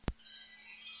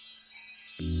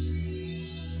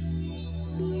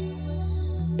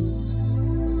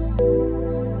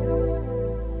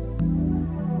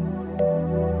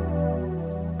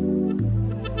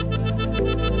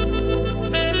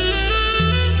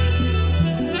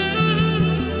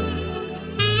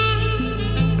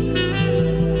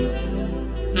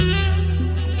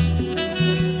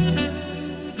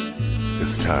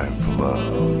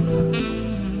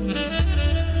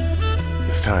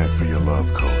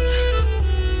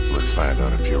find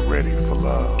out if you're ready for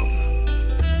love.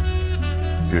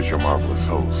 Here's your marvelous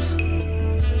host,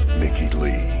 Nikki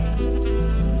Lee.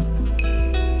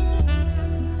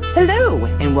 Hello,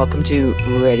 and welcome to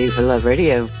Ready for Love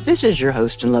Radio. This is your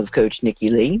host and love coach,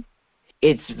 Nikki Lee.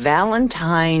 It's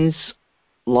Valentine's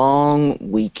long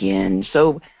weekend,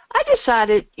 so I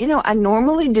decided, I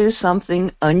normally do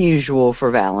something unusual for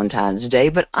Valentine's Day,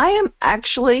 but I am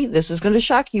actually, this is going to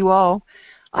shock you all,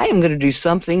 I am going to do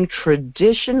something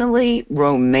traditionally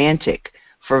romantic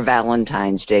for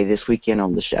Valentine's Day this weekend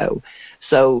on the show.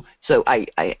 So I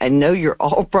know you're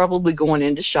all probably going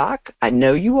into shock. I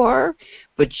know you are,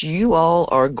 but you all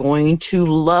are going to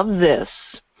love this.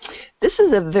 This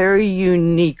is a very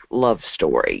unique love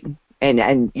story,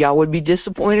 and y'all would be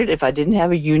disappointed if I didn't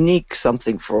have a unique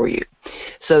something for you.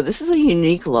 So this is a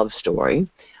unique love story.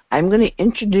 I'm going to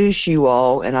introduce you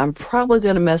all, and I'm probably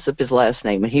going to mess up his last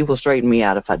name, and he will straighten me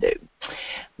out if I do.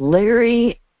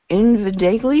 Larry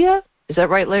Inviglia? Is that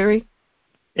right, Larry?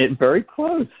 Very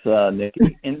close,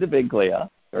 Nikki. Inviglia.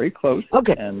 Very close.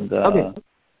 Okay. And okay.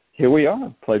 Here we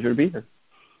are. Pleasure to be here.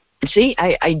 See,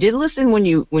 I did listen when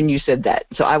you said that,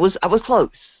 so I was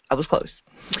close. I was close.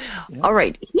 Yeah. All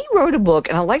right. He wrote a book,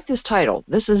 and I like this title.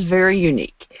 This is very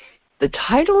unique. The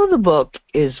title of the book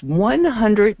is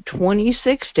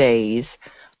 126 Days,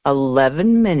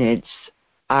 11 Minutes,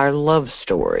 Our Love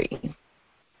Story.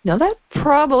 Now, that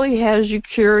probably has you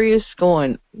curious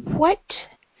going, what?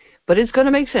 But it's going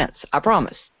to make sense, I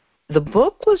promise. The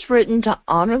book was written to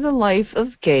honor the life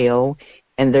of Gail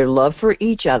and their love for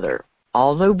each other.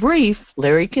 Although brief,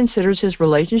 Larry considers his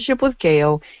relationship with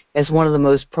Gail as one of the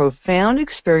most profound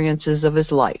experiences of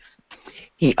his life.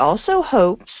 He also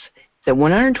hopes that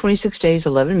 126 Days,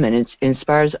 11 Minutes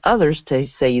inspires others to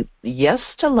say yes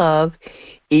to love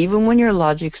even when your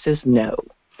logic says no.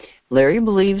 Larry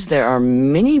believes there are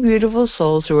many beautiful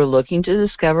souls who are looking to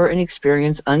discover and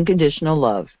experience unconditional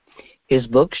love. His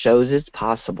book shows it's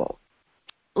possible.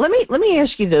 Let me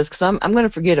ask you this, because I'm going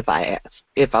to forget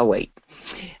if I wait.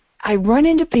 I run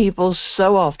into people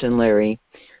so often, Larry,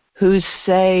 who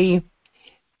say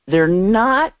they're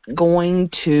not going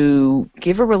to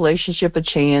give a relationship a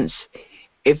chance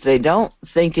if they don't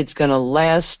think it's going to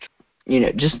last,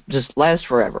 just last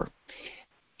forever.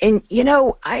 And,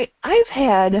 I've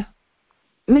had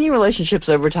many relationships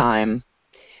over time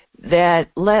that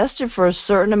lasted for a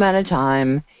certain amount of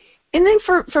time, and then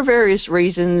for various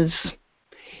reasons,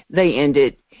 they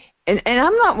ended. And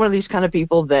I'm not one of these kind of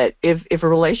people that if a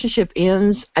relationship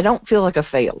ends, I don't feel like I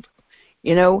failed.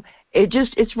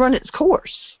 It's run its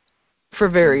course for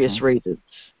various reasons.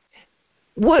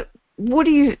 What do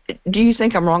you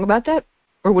think I'm wrong about that?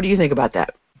 Or what do you think about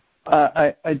that?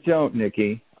 I don't,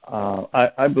 Nikki.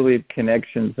 I believe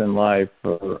connections in life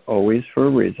are always for a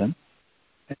reason,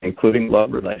 including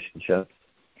love relationships.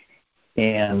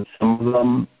 And some of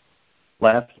them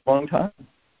last a long time.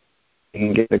 You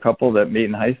can get a couple that meet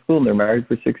in high school and they're married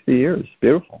for 60 years.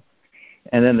 Beautiful.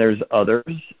 And then there's others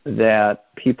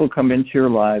that people come into your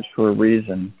lives for a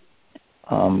reason,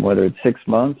 whether it's 6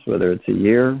 months, whether it's a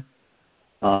year,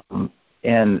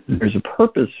 and there's a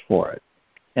purpose for it.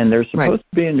 And they're supposed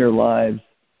to be in your lives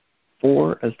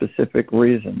for a specific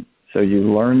reason. So you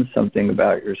learn something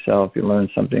about yourself, you learn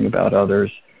something about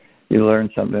others, you learn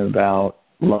something about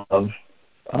love.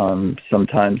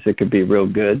 Sometimes it could be real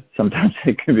good, sometimes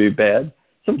it could be bad,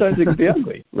 sometimes it could be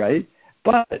ugly, right?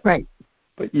 But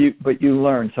you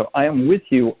learn. So I am with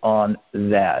you on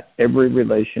that. Every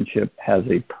relationship has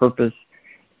a purpose,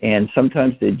 and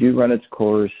sometimes they do run its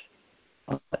course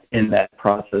in that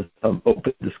process of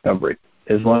open discovery.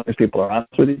 As long as people are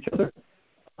honest with each other,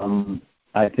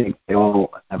 I think they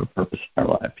all have a purpose in their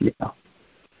life.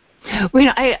 Yeah.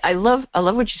 Well, I love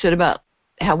what you said about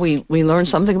how we learn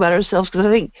something about ourselves, because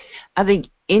I think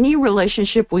any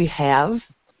relationship we have,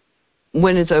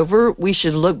 when it's over, we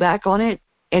should look back on it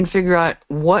and figure out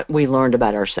what we learned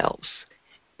about ourselves.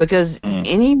 Because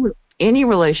any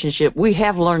relationship, we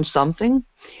have learned something.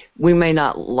 We may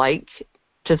not like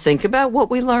to think about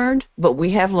what we learned, but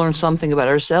we have learned something about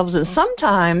ourselves. And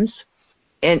sometimes,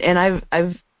 and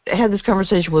I've had this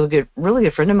conversation with a really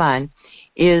good friend of mine,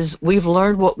 is we've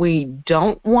learned what we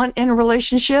don't want in a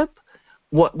relationship,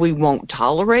 what we won't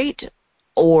tolerate,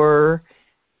 or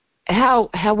how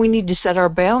we need to set our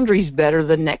boundaries better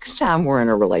the next time we're in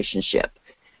a relationship.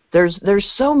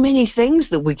 There's so many things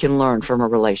that we can learn from a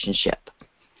relationship,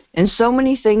 and so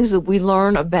many things that we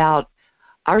learn about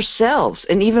ourselves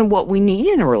and even what we need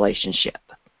in a relationship.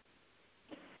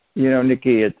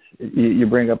 Nikki, you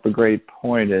bring up a great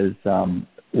point, is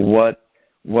what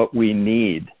we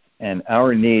need, and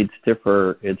our needs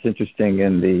differ. It's interesting,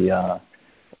 in the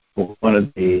one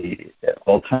of the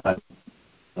all-time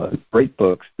great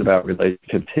books about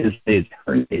relationships, his needs,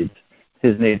 her needs,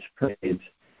 his needs, her needs.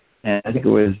 And I think it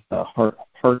was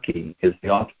Harkey is the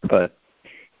author, but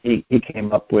he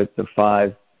came up with the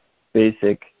 5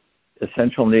 basic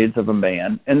essential needs of a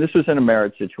man, and this was in a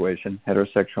marriage situation,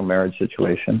 heterosexual marriage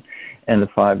situation, and the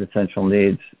 5 essential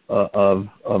needs of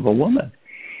a woman.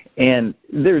 And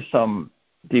there's some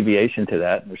deviation to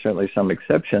that, and there's certainly some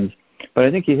exceptions, but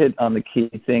I think you hit on the key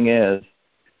thing is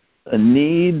a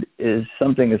need is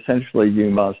something essentially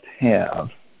you must have.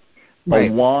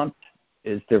 Right. A want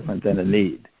is different than a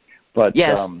need. But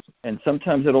yes. And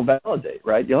sometimes it'll validate,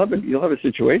 right? You'll have a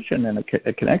situation and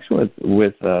a connection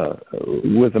with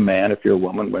a man if you're a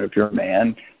woman, if you're a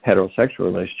man, heterosexual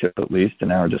relationship at least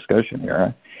in our discussion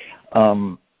here,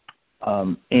 and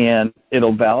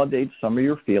it'll validate some of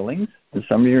your feelings and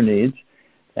some of your needs,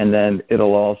 and then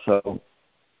it'll also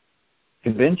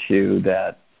convince you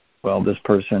that, well, this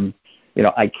person,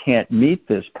 I can't meet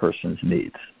this person's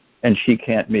needs, and she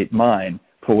can't meet mine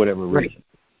for whatever reason.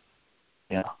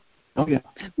 Yeah. Oh, yeah.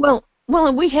 Well,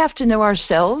 and we have to know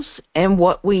ourselves and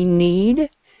what we need.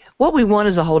 What we want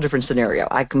is a whole different scenario.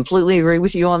 I completely agree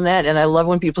with you on that, and I love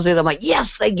when people say that. I'm like, yes,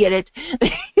 they get it.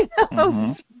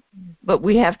 Mm-hmm. But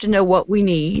we have to know what we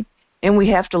need, and we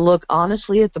have to look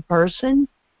honestly at the person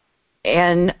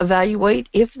and evaluate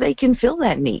if they can fill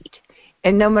that need.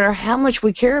 And no matter how much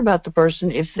we care about the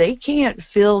person, if they can't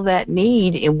fill that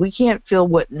need and we can't fill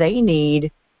what they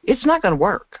need, it's not going to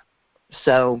work.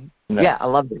 So, no. Yeah, I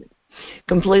love it.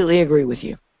 Completely agree with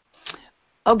you.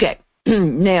 Okay,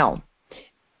 now,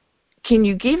 can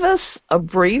you give us a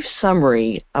brief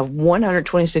summary of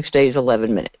 126 Days,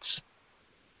 11 Minutes?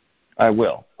 I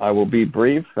will. I will be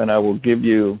brief, and I will give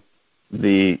you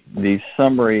the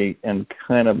summary and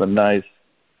kind of a nice,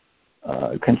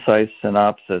 concise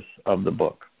synopsis of the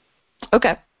book.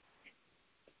 Okay.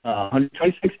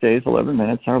 126 Days, 11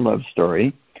 Minutes, our love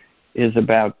story, is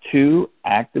about 2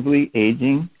 actively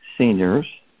aging seniors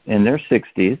in their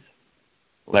 60s,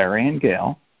 Larry and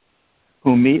Gail,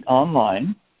 who meet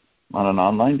online on an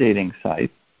online dating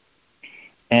site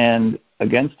and,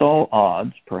 against all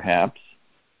odds, perhaps,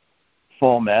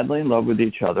 fall madly in love with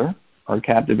each other, are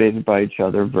captivated by each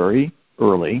other very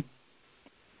early.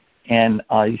 And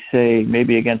I say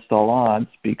maybe against all odds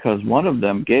because one of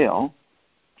them, Gail,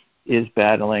 is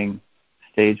battling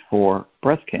stage 4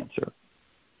 breast cancer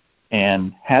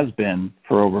and has been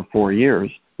for over 4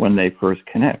 years when they first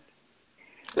connect.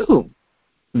 Ooh.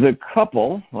 The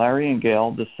couple, Larry and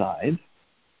Gail, decide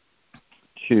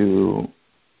to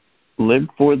live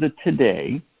for the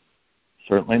today,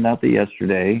 certainly not the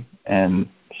yesterday, and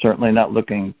certainly not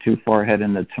looking too far ahead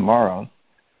in the tomorrow,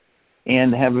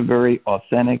 and have a very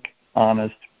authentic,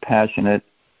 honest, passionate,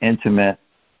 intimate,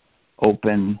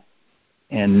 open,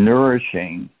 and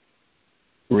nourishing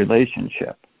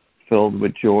relationship filled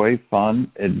with joy,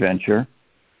 fun, adventure,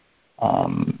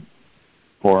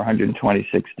 for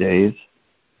 126 days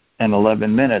and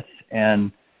 11 minutes.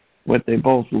 And what they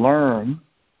both learn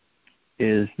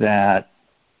is that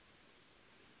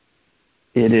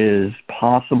it is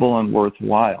possible and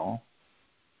worthwhile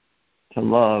to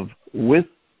love with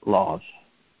loss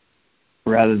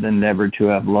rather than never to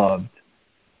have loved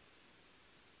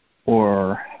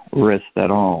or risked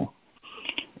at all.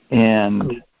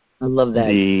 And I love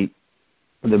that.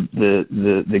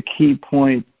 The key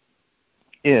point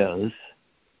is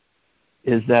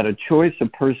that a choice a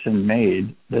person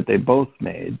made, that they both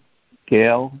made,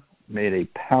 Gail made a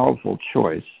powerful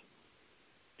choice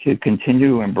to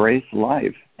continue to embrace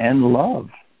life and love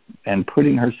and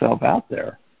putting herself out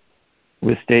there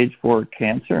with stage 4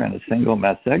 cancer and a single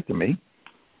mastectomy.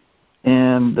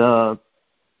 And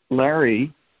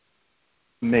Larry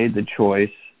made the choice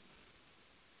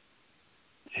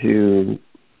to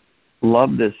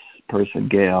love this person,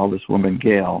 Gail, this woman,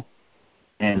 Gail,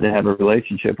 and to have a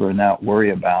relationship or not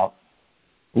worry about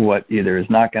what either is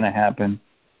not going to happen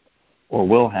or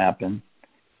will happen.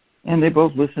 And they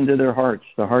both listened to their hearts.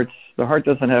 The heart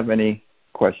doesn't have any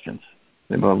questions.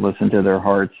 They both listened to their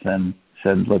hearts and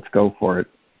said, let's go for it.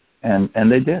 And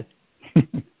they did.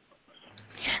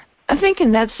 I think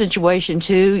in that situation,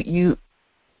 too,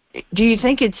 do you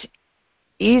think it's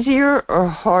easier or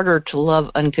harder to love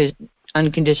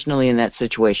unconditionally in that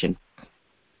situation?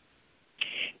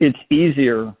 It's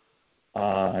easier.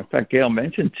 In fact, Gail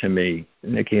mentioned to me,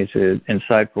 Nikki, it's an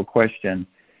insightful question.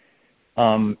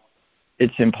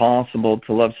 It's impossible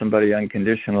to love somebody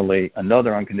unconditionally,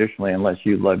 another unconditionally, unless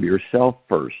you love yourself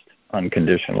first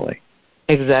unconditionally.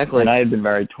 Exactly. And I had been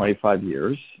married 25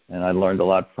 years, and I learned a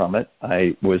lot from it.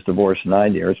 I was divorced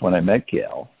 9 years when I met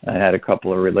Gail. I had a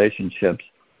couple of relationships,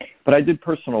 but I did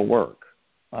personal work.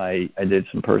 I did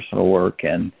some personal work,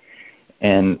 and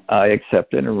I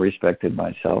accepted and respected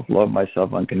myself, loved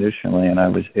myself unconditionally, and I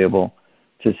was able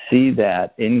to see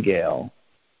that in Gail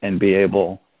and be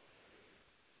able,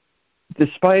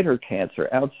 despite her cancer,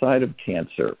 outside of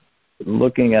cancer,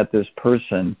 looking at this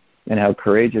person and how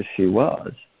courageous she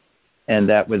was, and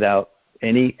that without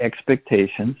any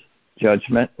expectations,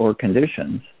 judgment, or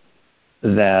conditions,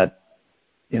 that,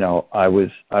 you know, I was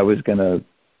going to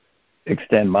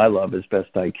extend my love as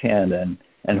best I can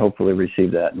and hopefully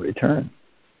receive that in return.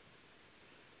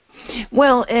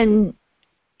 Well, and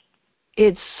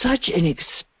it's such an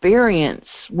experience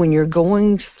when you're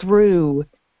going through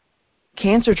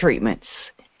cancer treatments.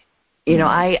 You know,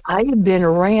 I have been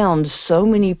around so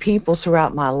many people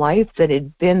throughout my life that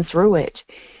had been through it.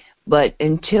 But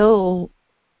until,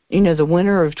 you know, the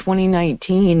winter of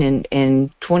 2019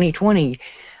 and 2020,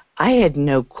 I had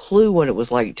no clue what it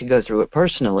was like to go through it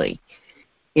personally.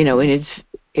 You know, and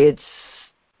it's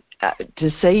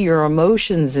to say your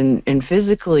emotions and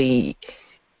physically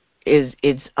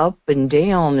it's up and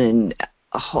down and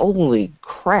holy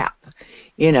crap,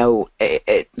 you know,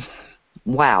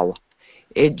 wow.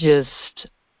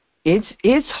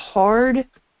 It's hard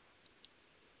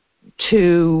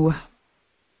to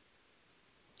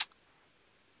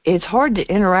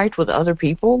interact with other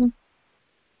people,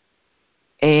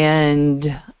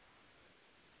 and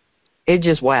it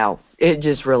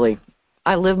just really,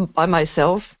 I live by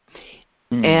myself,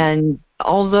 and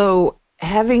although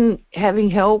having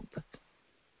help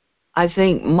I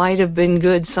think might have been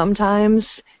good sometimes,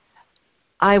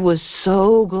 I was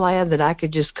so glad that I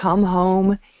could just come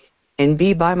home and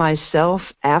be by myself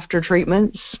after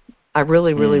treatments. I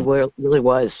really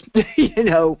was, you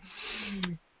know,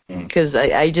 because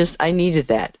I needed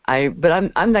that.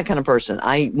 But I'm that kind of person.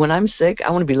 When I'm sick,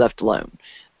 I want to be left alone.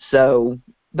 So,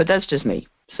 but that's just me.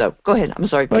 So go ahead. I'm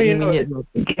sorry. Well, you know,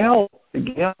 Gail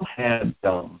had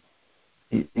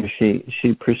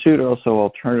she pursued also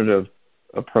alternative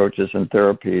approaches and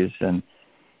therapies, and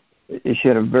she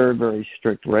had a very, very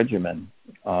strict regimen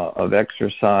of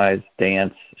exercise,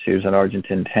 dance. She was an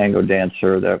Argentine tango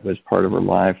dancer. That was part of her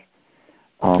life.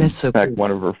 In fact,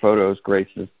 one of her photos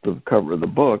graces the cover of the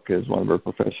book is one of her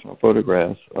professional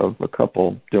photographs of a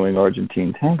couple doing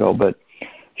Argentine tango. But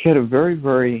she had a very,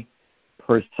 very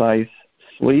precise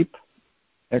sleep,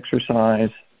 exercise.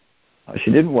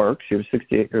 She didn't work. She was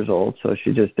 68 years old, so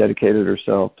she just dedicated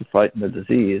herself to fighting the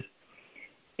disease.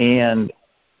 And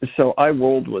so I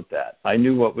rolled with that. I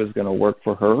knew what was going to work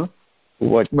for her,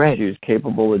 what she was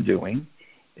capable of doing.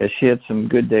 She had some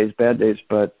good days, bad days,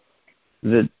 but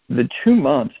the 2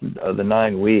 months of the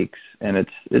 9 weeks, and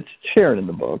it's shared in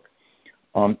the book,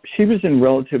 she was in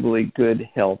relatively good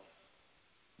health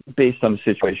based on the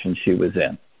situation she was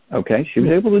in. Okay, she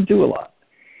was able to do a lot,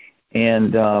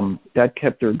 and that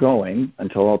kept her going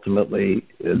until ultimately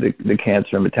the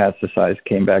cancer metastasized,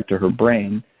 came back to her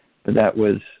brain. But that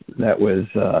was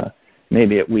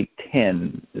maybe at week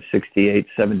 10, 68,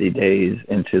 70 days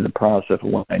into the process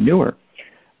of when I knew her.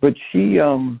 But she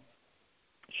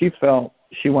felt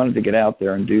she wanted to get out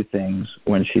there and do things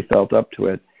when she felt up to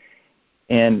it.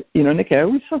 And, you know, Nikki, I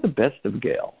always saw the best of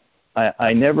Gail.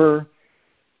 I never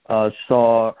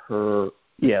saw her,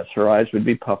 yes, her eyes would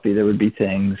be puffy, there would be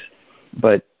things,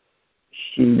 but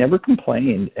she never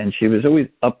complained, and she was always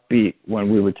upbeat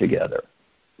when we were together.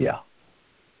 Yeah.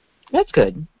 That's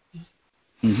good.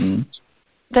 Mm-hmm.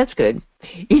 That's good.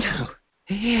 You know,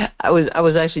 I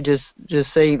was actually just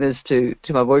saying this to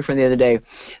my boyfriend the other day.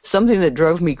 Something that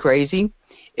drove me crazy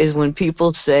is when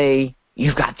people say,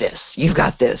 "You've got this. You've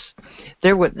got this."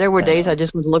 There were days I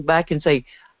just would look back and say,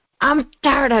 "I'm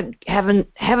tired of having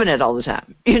it all the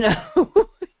time." You know.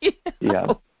 You know?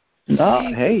 Yeah. No,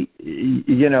 hey,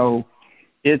 you know,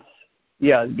 it's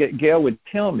Gail would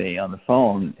tell me on the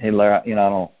phone, "Hey, Larry, you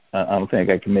know, I don't think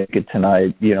I can make it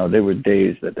tonight." You know, there were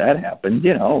days that happened,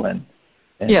 you know, and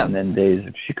then days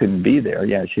if she couldn't be there.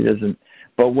 Yeah, she doesn't.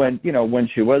 But when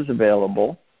she was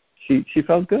available, she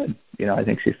felt good. You know, I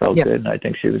think she felt good, and I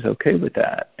think she was okay with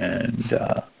that. And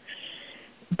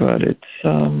but it's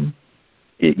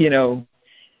you know,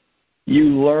 you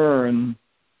learn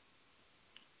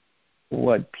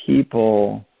what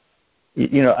people.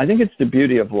 You know, I think it's the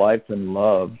beauty of life and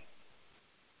love,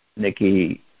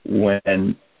 Nikki,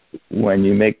 when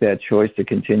you make that choice to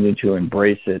continue to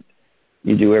embrace it,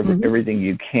 you do everything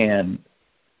you can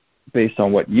based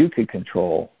on what you could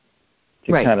control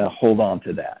to kind of hold on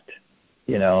to that,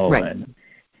 you know, and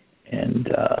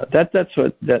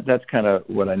that's kind of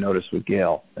what I noticed with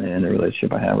Gail and the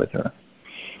relationship I had with her.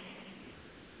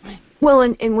 Well,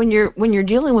 and when you're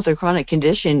dealing with a chronic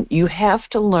condition, you have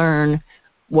to learn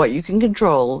what you can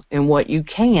control and what you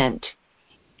can't,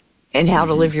 and how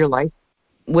to live your life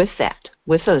with that,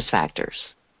 with those factors,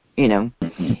 you know.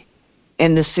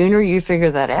 And the sooner you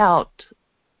figure that out,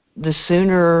 the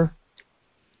sooner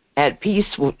at peace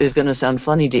is going to sound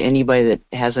funny to anybody that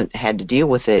hasn't had to deal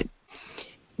with it,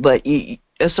 but a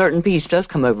certain peace does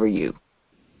come over you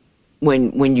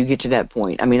when you get to that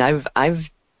point. I mean, I've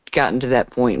gotten to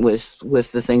that point with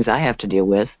the things I have to deal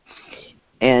with,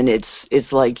 and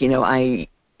it's like, you know,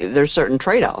 there's certain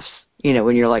trade-offs, you know,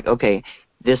 when you're like, okay,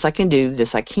 this I can do, this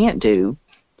I can't do,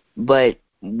 but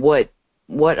what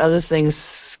other things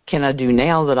can I do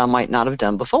now that I might not have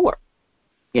done before,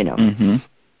 you know?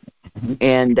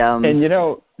 And you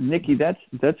know, Nikki,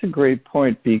 that's a great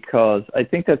point, because I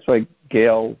think that's why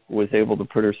Gail was able to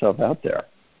put herself out there.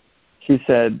 She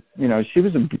said, you know, she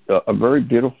was a very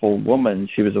beautiful woman.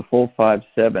 She was a full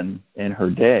 5'7" in her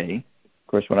day. Of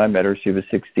course, when I met her, she was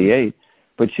 68,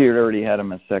 but she had already had a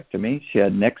mastectomy. She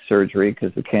had neck surgery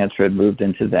because the cancer had moved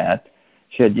into that.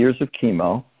 She had years of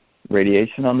chemo,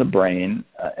 radiation on the brain,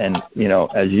 and, you know,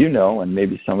 as you know, and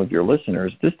maybe some of your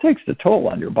listeners, this takes a toll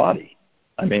on your body.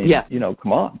 I mean, you know,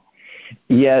 come on.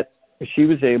 Yet she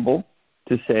was able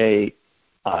to say,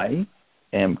 I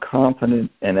am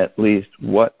confident in at least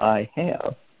what I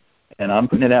have, and I'm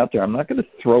putting it out there. I'm not going to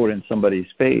throw it in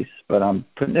somebody's face, but I'm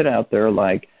putting it out there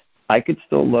like I could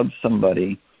still love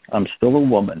somebody. I'm still a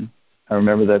woman. I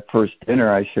remember that first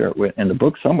dinner I shared with in the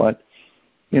book somewhat.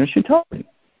 You know, she told me,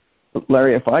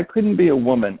 Larry, if I couldn't be a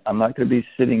woman, I'm not going to be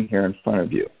sitting here in front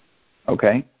of you,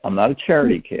 okay? I'm not a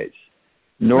charity case,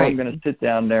 nor I'm going to sit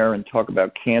down there and talk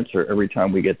about cancer every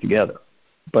time we get together,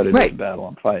 but it is a battle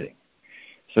I'm fighting.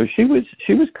 So she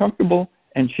was comfortable,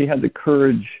 and she had the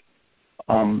courage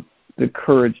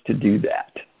to do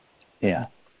that. Yeah.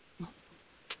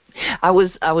 I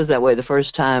was that way the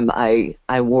first time I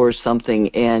wore something,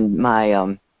 and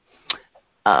my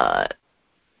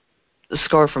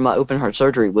scar from my open heart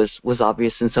surgery was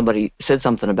obvious, and somebody said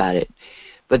something about it.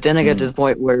 But then I got to the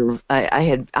point where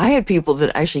I had people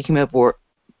that actually came up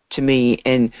to me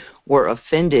and were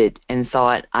offended and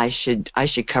thought I should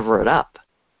cover it up.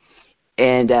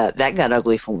 And that got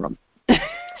ugly for them. So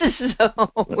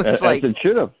it's like, as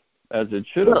it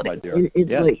should have, my dear.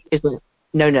 It's like,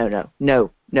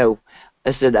 no.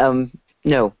 I said,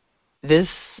 no. This,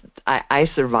 I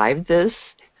survived this.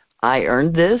 I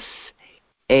earned this,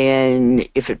 and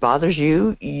if it bothers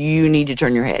you, you need to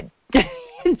turn your head.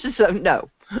 So no,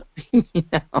 you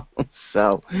know.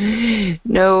 So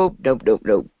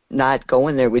nope. Not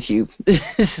going there with you.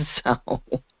 So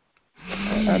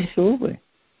absolutely.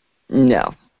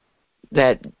 No,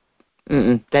 that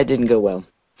didn't go well.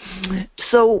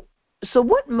 So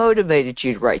what motivated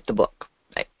you to write the book?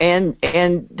 And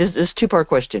this two-part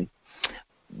question: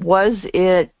 was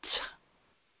it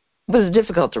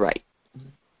difficult to write?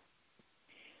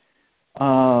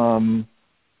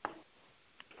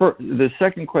 For the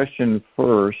second question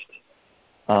first,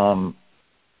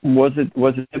 was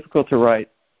it difficult to write?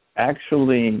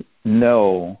 Actually,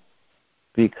 no,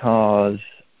 because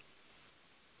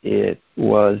it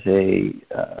was a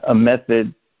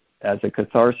method as a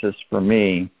catharsis for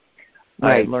me.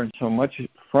 I had learned so much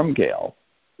from Gail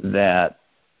that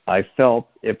I felt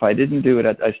if I didn't do it,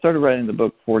 I started writing the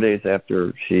book 4 days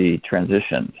after she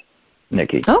transitioned,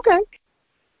 Nikki. Okay.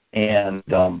 And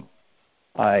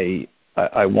I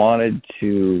wanted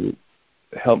to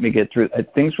help me get through.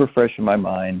 Things were fresh in my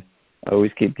mind. I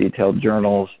always keep detailed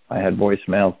journals. I had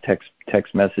voicemails,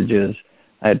 text messages.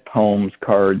 I had poems,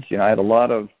 cards. You know, I had a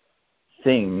lot of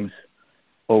things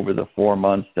over the 4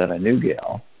 months that I knew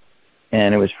Gail,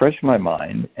 and it was fresh in my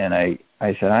mind. And I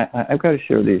said, I've got to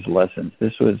share these lessons.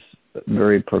 This was a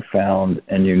very profound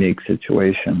and unique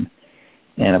situation.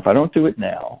 And if I don't do it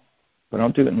now, if I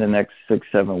don't do it in the next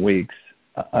 6-7 weeks,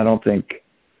 I don't think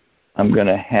I'm going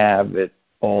to have it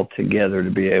all together to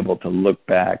be able to look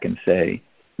back and say,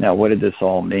 now, what did this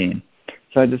all mean?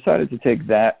 So I decided to take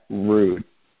that route.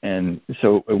 And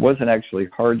so it wasn't actually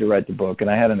hard to write the book.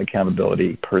 And I had an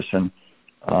accountability person,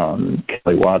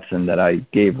 Kelly Watson, that I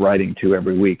gave writing to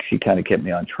every week. She kind of kept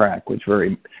me on track, which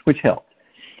helped.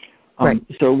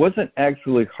 So it wasn't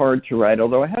actually hard to write,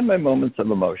 although I had my moments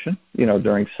of emotion, you know,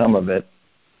 during some of it.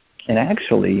 And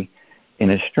actually,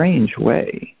 in a strange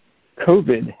way,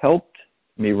 COVID helped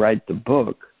me write the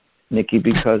book, Nikki,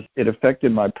 because it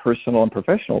affected my personal and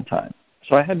professional time.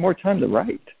 So I had more time to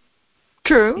write.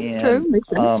 True. Makes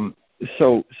sense.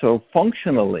 So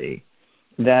functionally,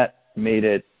 that made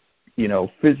it, you know,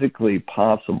 physically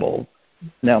possible.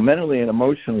 Now, mentally and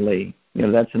emotionally, you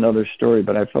know, that's another story,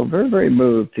 but I felt very, very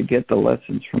moved to get the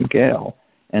lessons from Gail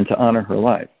and to honor her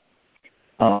life.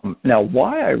 Now,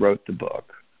 why I wrote the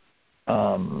book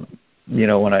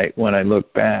when I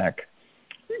look back,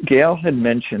 Gail had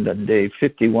mentioned on day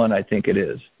 51, I think it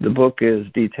is, the book is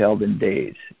detailed in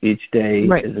days. Each day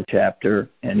is a chapter,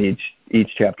 and each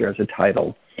chapter has a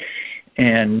title.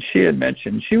 And she had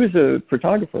mentioned she was a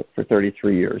photographer for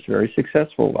 33 years, very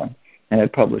successful one, and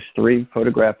had published 3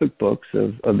 photographic books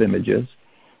of images,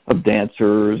 of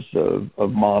dancers,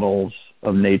 of models,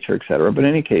 of nature, etc. But in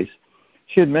any case,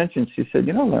 she had mentioned, she said,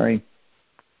 Larry,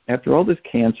 after all this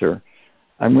cancer,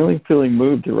 I'm really feeling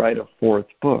moved to write a 4th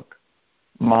book.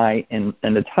 And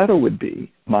the title would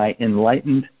be My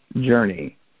Enlightened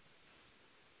Journey,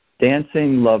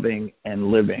 Dancing, Loving, and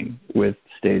Living with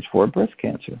Stage 4 Breast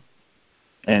Cancer.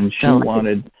 And she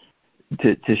wanted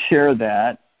to share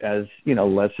that as,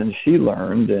 lessons she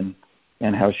learned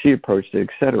and how she approached it,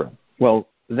 etc. Well,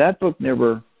 that book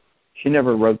she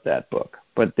never wrote that book.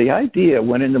 But the idea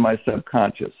went into my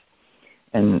subconscious.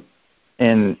 And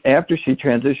after she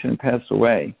transitioned and passed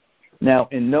away, now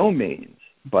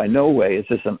by no way is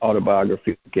this an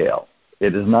autobiography of Gail.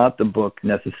 It is not the book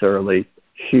necessarily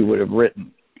she would have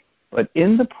written. But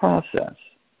in the process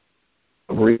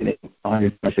of reading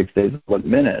 126 Days of 1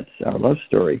 Minutes, our love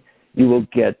story, you will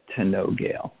get to know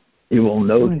Gail. You will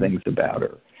know things about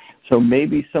her. So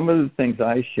maybe some of the things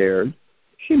I shared,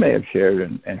 she may have shared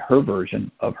in her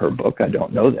version of her book. I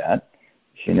don't know that.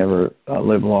 She never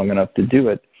lived long enough to do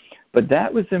it. But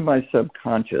that was in my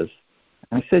subconscious.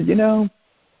 I said,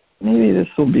 maybe this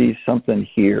will be something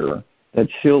here that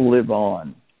she'll live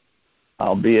on,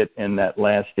 albeit in that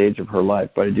last stage of her life.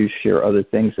 But I do share other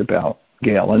things about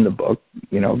Gail in the book,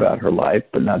 about her life,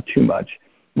 but not too much.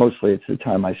 Mostly it's the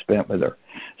time I spent with her.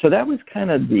 So that was kind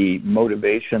of the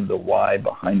motivation, the why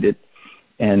behind it.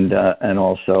 And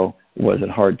also, was it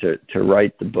hard to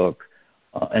write the book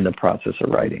in the process of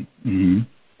writing? Mm-hmm.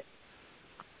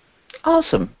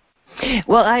 Awesome.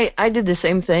 Well, I did the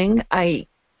same thing. I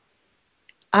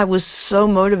was so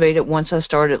motivated once I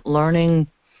started learning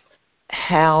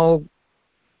how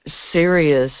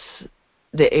serious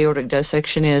the aortic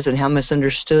dissection is and how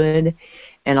misunderstood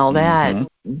and all that.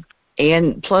 Mm-hmm.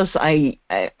 And plus, I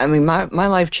mean, my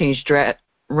life changed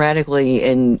radically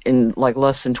in like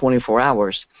less than 24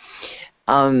 hours.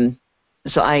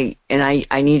 So I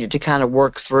needed to kind of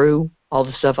work through all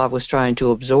the stuff I was trying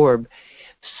to absorb.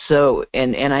 So,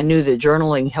 and I knew that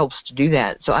journaling helps to do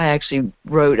that. So I actually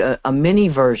wrote a mini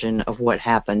version of what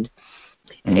happened,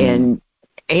 mm-hmm.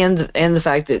 and the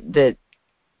fact that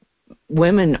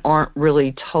women aren't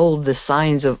really told the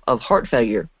signs of heart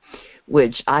failure,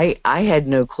 which I had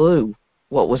no clue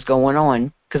what was going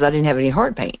on because I didn't have any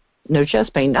heart pain, no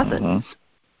chest pain, nothing.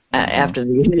 Mm-hmm. After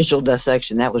the initial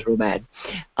dissection, that was real bad.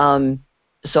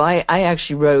 So I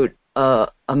actually wrote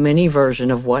a mini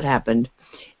version of what happened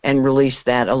and released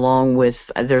that along with,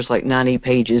 there's like 90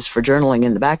 pages for journaling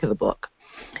in the back of the book.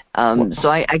 So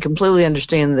I completely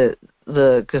understand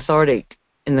the cathartic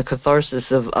and the catharsis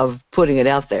of putting it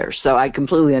out there. So I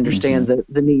completely understand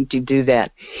mm-hmm. the need to do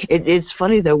that. It's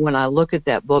funny, though, when I look at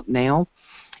that book now,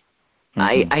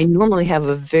 mm-hmm. I normally have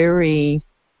a very,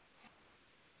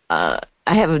 I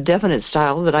have a definite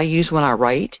style that I use when I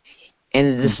write,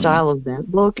 and the mm-hmm. style of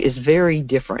that book is very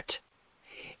different.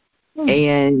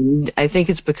 And I think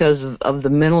it's because of the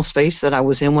mental space that I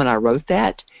was in when I wrote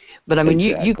that. But I mean,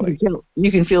 exactly.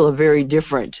 you can feel a very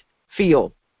different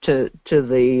feel to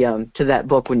that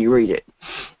book when you read it.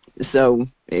 So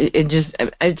it just,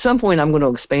 at some point I'm going to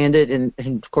expand it, and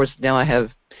of course now I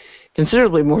have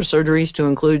considerably more surgeries to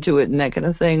include to it and that kind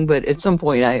of thing. But at some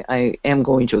point I am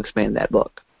going to expand that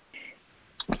book.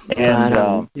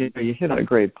 And you hit on a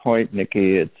great point,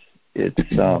 Nikki. It's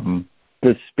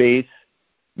the space,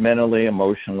 mentally,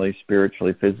 emotionally,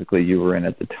 spiritually, physically, you were in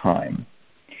at the time.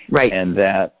 Right. And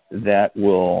that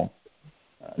will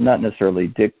not necessarily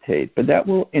dictate, but that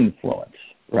will influence,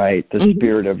 right, the mm-hmm.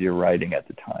 spirit of your writing at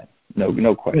the time.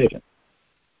 No question. Right.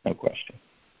 No question.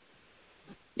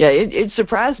 Yeah, it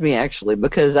surprised me, actually,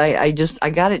 because I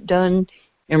got it done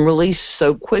and released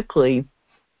so quickly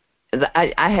that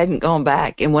I hadn't gone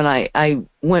back. And when I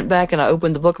went back and I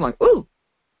opened the book, I'm like, ooh,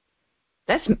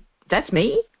 that's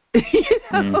me? You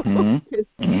know,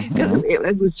 because mm-hmm.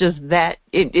 it was just that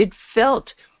it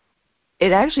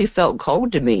actually felt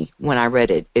cold to me when I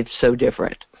read it. It's so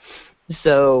different.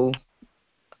 So,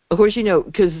 of course,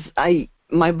 because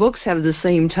my books have the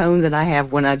same tone that I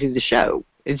have when I do the show.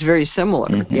 It's very similar,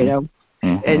 mm-hmm.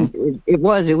 Mm-hmm. And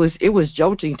it was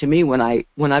jolting to me when I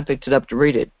picked it up to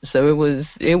read it. So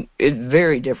it's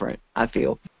very different, I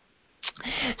feel.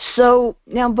 So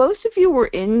now both of you were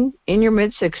in your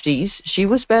mid-60s. She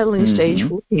was battling mm-hmm. stage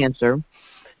 4 cancer.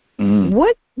 Mm.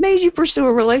 What made you pursue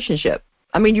a relationship?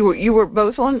 I mean, you were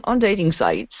both on dating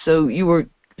sites, so you were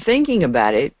thinking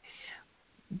about it.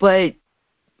 But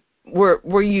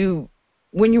were you,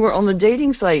 when you were on the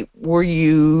dating site, were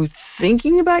you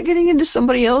thinking about getting into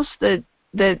somebody else that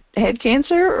had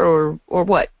cancer, or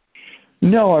what?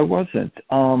 No, I wasn't.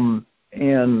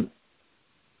 And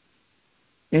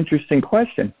interesting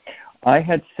question. I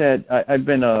had said I've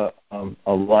been a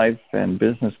life and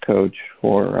business coach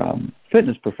for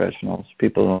fitness professionals,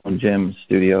 people who own gyms,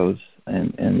 studios,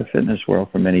 and in the fitness world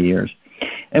for many years.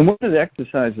 And one of the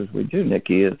exercises we do,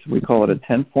 Nikki, is we call it a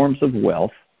 10 forms of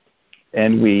wealth,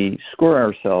 and we score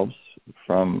ourselves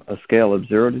from a scale of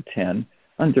 0 to 10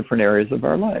 on different areas of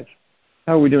our life.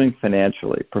 How are we doing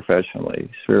financially, professionally,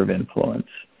 sphere of influence,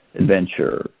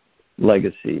 adventure,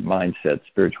 legacy, mindset,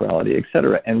 spirituality,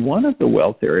 etc. And one of the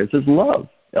wealth areas is love,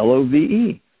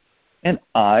 L-O-V-E. And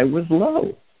I was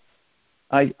low.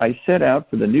 I set out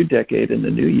for the new decade and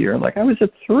the new year like I was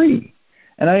at 3.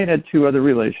 And I had 2 other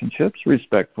relationships,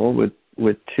 respectful,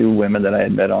 with 2 women that I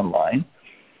had met online.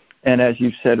 And as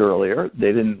you said earlier,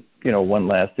 they didn't, one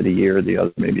lasted a year, the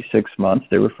other maybe 6 months.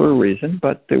 They were for a reason,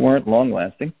 but they weren't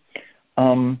long-lasting.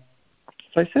 So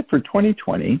I said for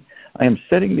 2020, I am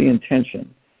setting the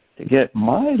intention to get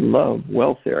my love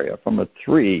wealth area from a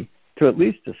 3 to at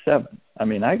least a 7. I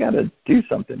mean, I got to do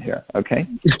something here, okay?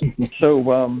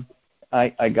 So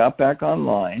I got back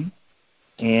online,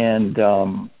 and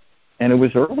it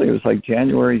was early. It was like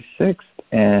January 6th,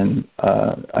 and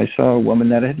I saw a woman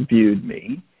that had viewed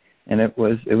me, and it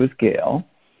was Gail,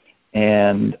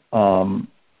 and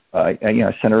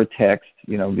I sent her a text,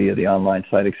 via the online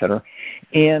site, et cetera,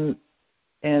 and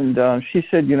she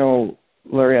said,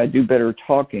 Larry, I do better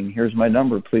talking. Here's my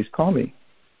number. Please call me.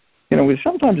 Which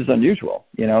sometimes is unusual,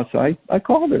 so I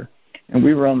called her. And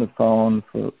we were on the phone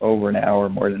for over an hour,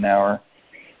 more than an hour.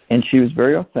 And she was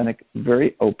very authentic,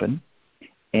 very open.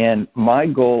 And my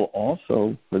goal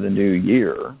also for the new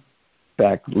year,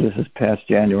 this is past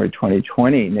January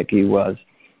 2020, Nikki, was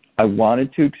I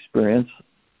wanted to experience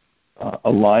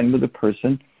align with a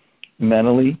person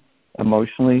mentally,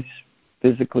 emotionally,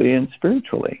 physically, and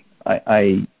spiritually.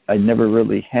 I never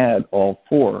really had all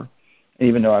 4,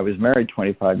 even though I was married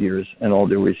 25 years, and all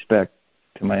due respect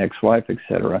to my ex-wife,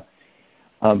 etc.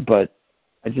 But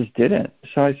I just didn't.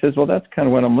 So I said, well, that's kind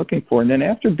of what I'm looking for. And then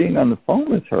after being on the phone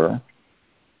with her,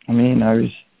 I mean,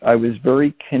 I was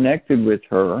very connected with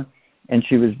her, and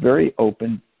she was very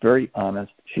open, very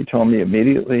honest. She told me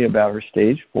immediately about her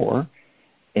stage 4,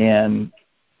 and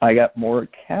I got more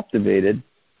captivated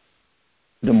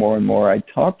the more and more I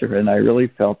talked to her, and I really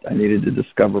felt I needed to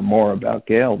discover more about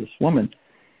Gail, this woman.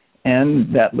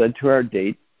 And that led to our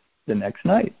date the next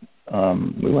night.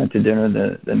 We went to dinner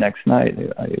the next night.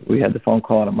 We had the phone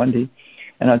call on a Monday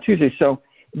and on Tuesday. So,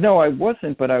 no, I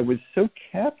wasn't, but I was so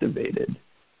captivated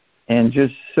and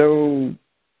just so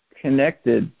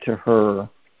connected to her.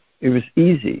 It was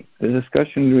easy. The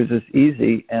discussion was just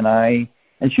easy, and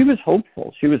she was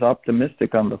hopeful. She was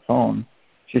optimistic on the phone.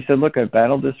 She said, look, I've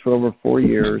battled this for over 4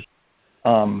 years,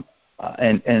 and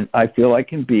I feel I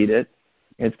can beat it.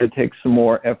 It's going to take some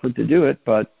more effort to do it,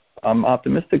 but I'm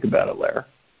optimistic about it, Larry.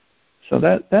 So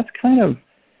that's kind of,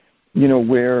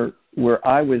 where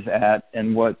I was at,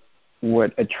 and what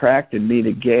attracted me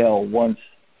to Gail. Once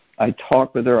I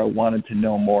talked with her, I wanted to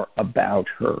know more about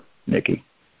her, Nikki.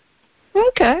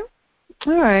 Okay.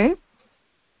 All right.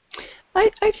 I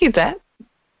get that.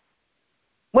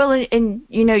 Well, and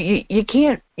you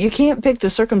can't pick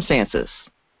the circumstances.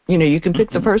 You can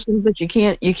pick the person, but you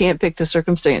can't pick the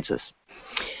circumstances.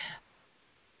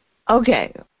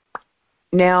 Okay.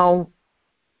 Now,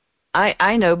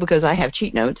 I know because I have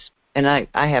cheat notes, and I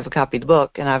have a copy of the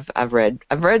book, and I've read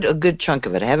a good chunk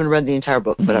of it. I haven't read the entire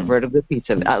book, but I've read a good piece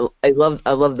of it. I love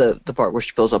the part where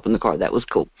she pulls up in the car. That was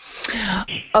cool.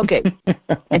 Okay.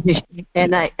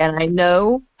 and I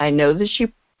know that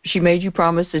she made you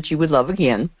promise that you would love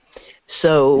again.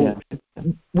 So,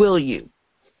 will you?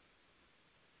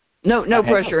 No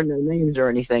pressure, no names or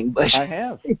anything. But I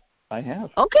have.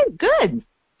 Okay, good.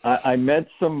 I met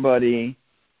somebody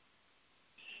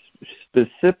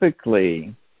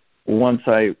specifically once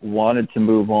I wanted to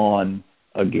move on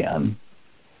again.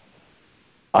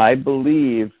 I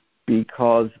believe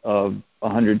because of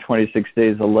 126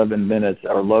 days, 11 minutes,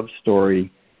 our love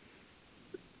story,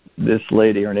 this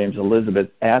lady, her name's Elizabeth,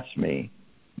 asked me,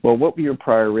 well, what were your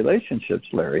prior relationships,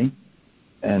 Larry?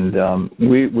 And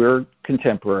we're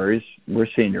contemporaries, we're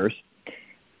seniors.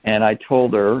 And I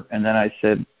told her, and then I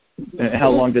said, how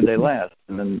long did they last?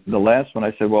 And then the last one,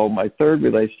 I said, well, my third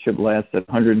relationship lasted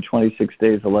 126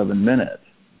 days, 11 minutes.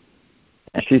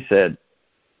 And she said,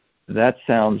 that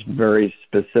sounds very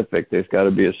specific. There's got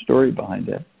to be a story behind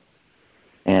it.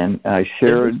 And I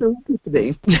shared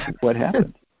today. what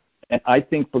happened. And I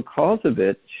think because of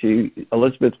it,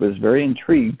 Elizabeth was very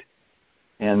intrigued,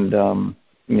 and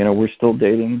we're still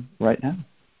dating right now.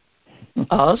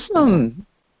 Awesome.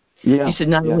 Yeah. You said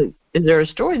not only is there a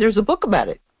story, there's a book about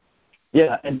it.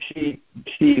 Yeah, and she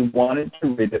wanted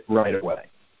to read it right away.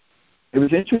 It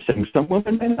was interesting. Some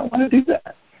women may not want to do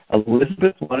that.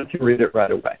 Elizabeth wanted to read it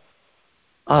right away.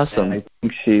 Awesome. And I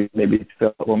think she maybe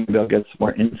felt, well, maybe I'll get some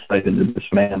more insight into this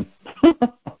man.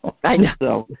 I know.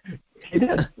 So she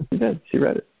did. She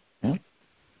read it. Yeah.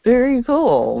 Very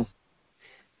cool.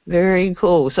 Very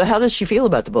cool. So how does she feel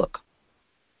about the book?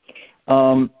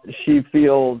 She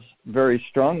feels very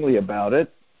strongly about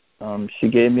it. She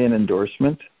gave me an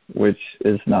endorsement, which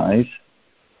is nice.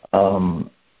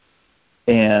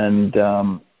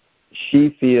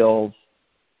 She feels,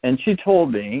 and she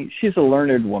told me, she's a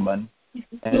learned woman,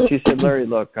 and she said, Larry,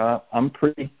 look, I'm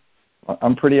pretty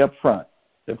upfront.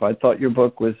 If I thought your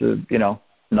book was,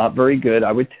 not very good,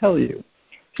 I would tell you.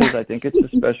 She says, I think it's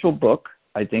a special book.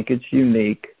 I think it's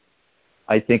unique.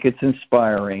 I think it's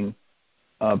inspiring.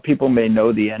 People may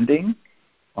know the ending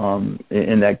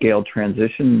in that Gail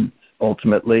transitions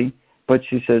ultimately, but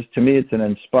she says, to me, it's an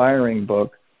inspiring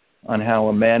book on how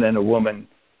a man and a woman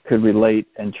could relate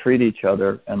and treat each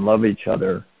other and love each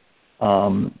other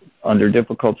under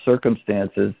difficult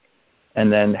circumstances,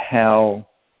 and then how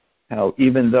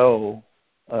even though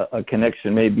a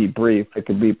connection may be brief, it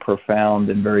could be profound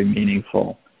and very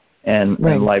meaningful and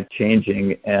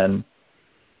life-changing. And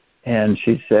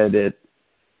she said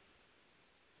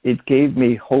it gave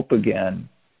me hope again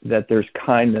that there's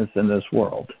kindness in this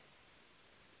world.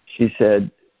 She said,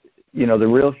 the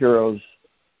real heroes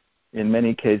in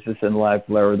many cases in life,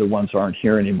 Larry, are the ones who aren't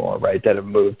here anymore, right, that have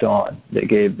moved on. They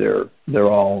gave their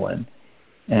all.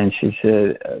 And she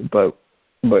said, but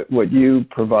what you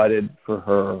provided for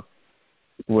her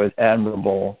was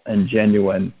admirable and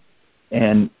genuine.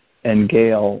 And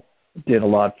Gail did a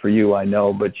lot for you, I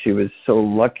know, but she was so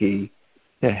lucky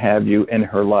to have you in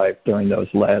her life during those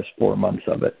last 4 months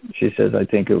of it. She says, I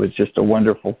think it was just a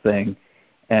wonderful thing.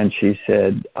 And she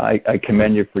said, I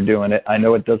commend you for doing it. I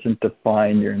know it doesn't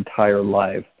define your entire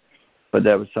life, but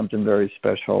that was something very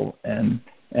special. And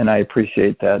I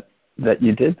appreciate that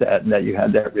you did that and that you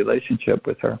had that relationship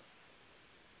with her.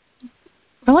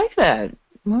 I like that.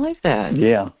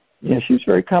 Yeah. Yeah, she was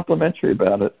very complimentary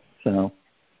about it. So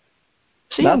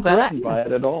not threatened by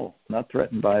it at all.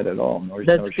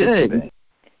 That's good.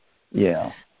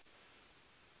 Yeah.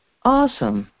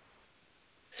 Awesome.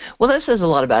 Well, that says a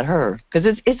lot about her,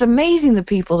 because it's amazing the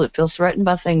people that feel threatened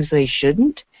by things they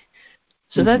shouldn't.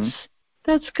 So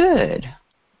that's good.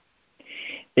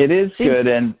 It is good,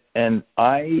 and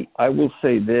I will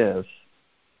say this.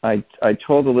 I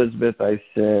told Elizabeth, I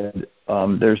said,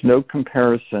 there's no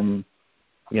comparison.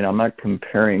 I'm not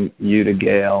comparing you to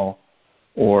Gail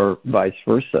or vice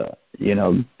versa.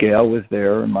 Gail was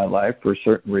there in my life for a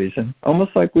certain reason,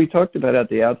 almost like we talked about at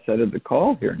the outset of the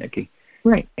call here, Nikki.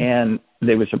 Right. And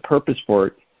there was a purpose for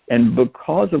it. And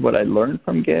because of what I learned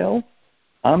from Gail,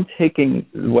 I'm taking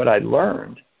what I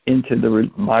learned into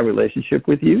my relationship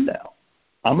with you now.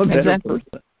 I'm a better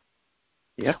person.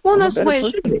 Yeah. Well, that's the way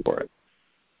it should be.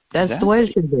 That's the way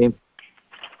it should be.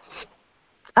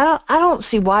 I don't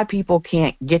see why people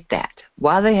can't get that.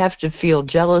 Why they have to feel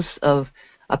jealous of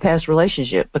a past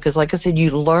relationship. Because, like I said,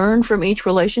 you learn from each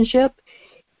relationship,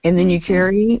 and then you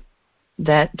carry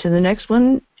that to the next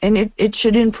one, and it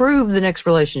should improve the next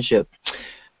relationship.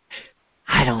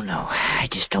 I don't know. I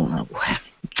just don't know.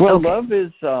 Well, love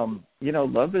is,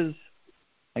 love is,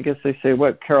 I guess they say,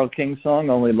 what, Carole King song,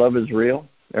 only love is real.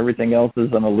 Everything else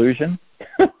is an illusion.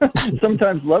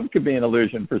 Sometimes love could be an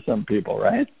illusion for some people,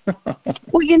 right?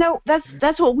 Well,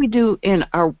 that's what we do in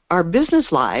our business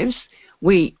lives.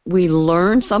 We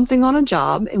learn something on a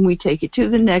job, and we take it to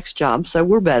the next job, so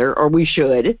we're better, or we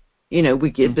should. We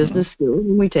get business skills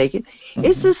and we take it.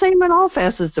 It's the same in all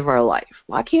facets of our life.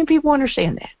 Why can't people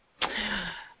understand that?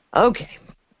 Okay.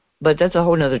 But that's a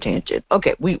whole other tangent.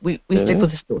 Okay, we stick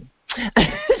with the story.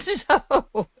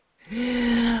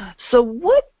 So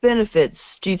what benefits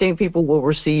do you think people will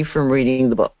receive from reading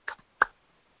the book?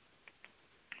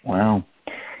 Wow.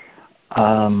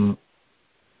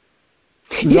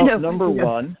 Number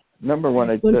one,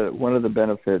 one of the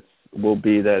benefits will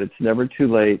be that it's never too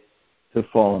late to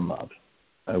fall in love.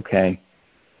 Okay?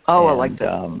 Oh, I like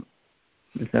that.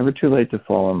 It's never too late to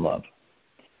fall in love.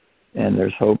 And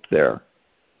there's hope there.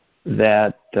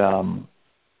 That the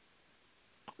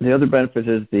other benefit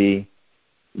is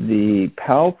the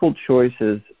powerful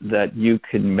choices that you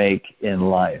can make in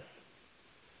life.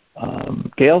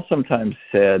 Gail sometimes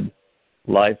said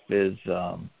life is,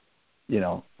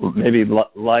 maybe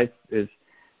life is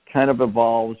kind of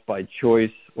evolves by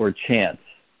choice or chance.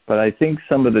 But I think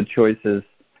some of the choices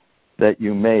that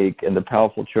you make and the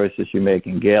powerful choices you make,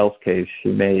 in Gail's case, she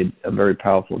made a very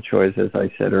powerful choice, as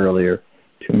I said earlier,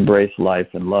 to embrace life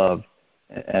and love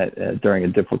during a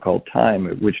difficult time,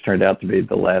 which turned out to be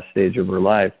the last stage of her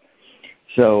life.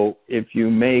 So if you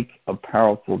make a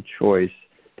powerful choice,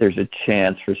 there's a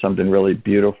chance for something really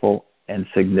beautiful and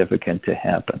significant to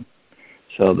happen.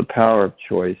 So the power of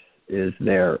choice is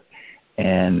there.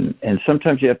 And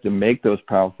sometimes you have to make those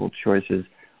powerful choices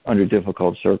under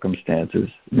difficult circumstances.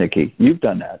 Nikki, you've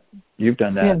done that. You've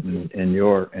done that in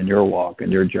your walk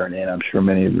and your journey, and I'm sure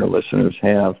many of your listeners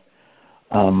have.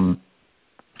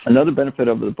 Another benefit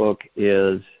of the book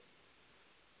is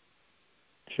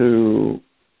to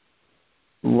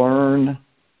learn.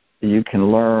 You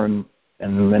can learn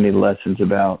and many lessons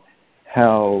about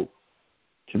how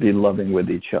to be loving with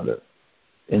each other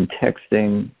in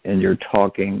texting, in your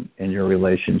talking, in your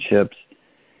relationships,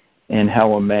 and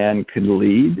how a man could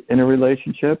lead in a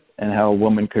relationship and how a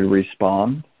woman could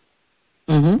respond,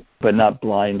 but not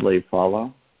blindly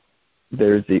follow.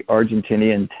 There's the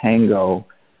Argentinian tango,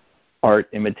 art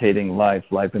imitating life,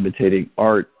 life imitating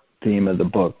art theme of the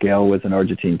book. Gail was an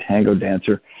Argentine tango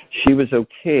dancer. She was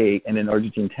okay, and in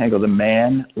Argentine tango, the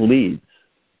man leads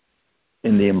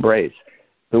in the embrace.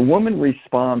 The woman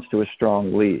responds to a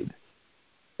strong lead.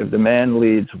 If the man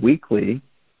leads weakly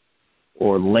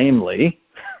or lamely,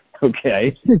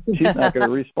 okay, she's not going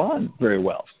to respond very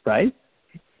well, right?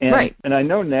 And I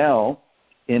know now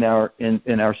in our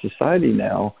society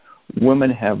now,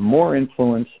 women have more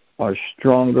influence, are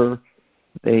stronger.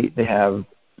 They have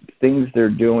things they're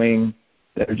doing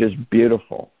that are just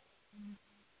beautiful.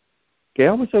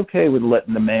 Gail was okay with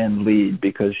letting the man lead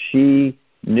because she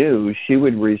knew she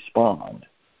would respond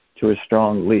to a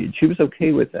strong lead. She was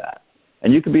okay with that.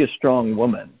 And you can be a strong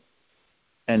woman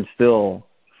and still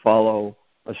follow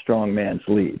a strong man's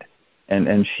lead.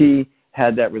 And she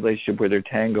had that relationship with her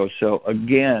tango. So,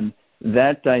 again,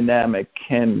 that dynamic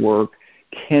can work,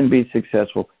 can be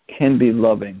successful, can be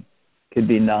loving, can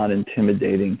be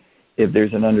non-intimidating if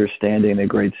there's an understanding and a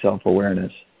great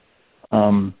self-awareness.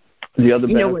 The other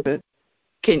benefit...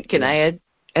 Can I add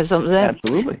something to that?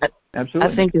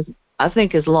 Absolutely. I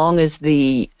think as long as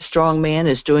the strong man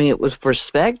is doing it with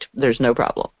respect, there's no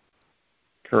problem.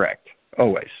 Correct.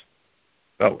 Always.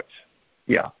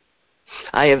 Yeah.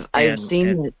 I have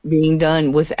seen it being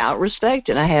done without respect,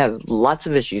 and I have lots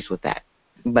of issues with that.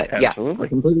 But absolutely. I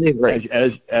completely agree.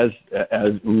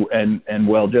 And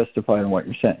well justified in what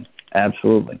you're saying.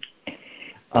 Absolutely.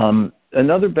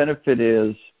 Another benefit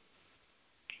is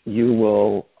you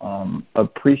will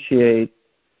appreciate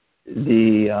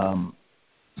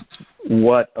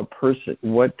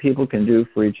what people can do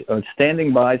for each other.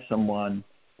 Standing by someone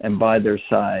and by their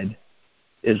side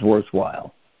is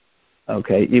worthwhile,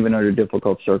 okay, even under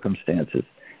difficult circumstances.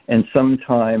 And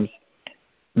sometimes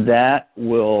that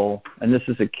will, and this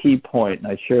is a key point, and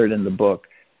I share it in the book,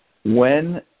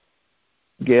 when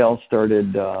Gail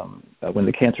started, when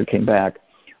the cancer came back,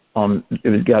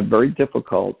 it got very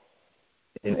difficult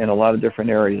in a lot of different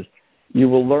areas. You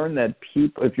will learn that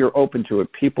people, if you're open to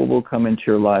it, people will come into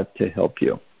your life to help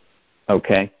you,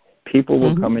 okay? People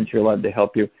will come into your life to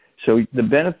help you. So the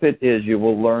benefit is you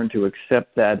will learn to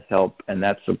accept that help and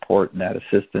that support and that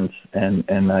assistance, and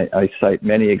I cite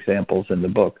many examples in the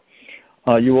book.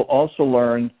 You will also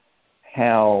learn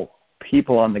how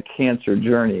people on the cancer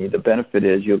journey, the benefit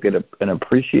is you'll get an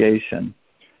appreciation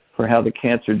for how the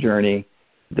cancer journey,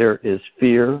 there is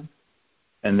fear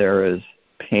and there is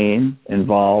pain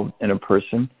involved in a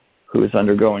person who is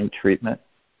undergoing treatment.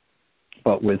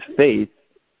 But with faith,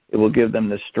 it will give them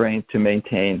the strength to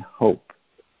maintain hope.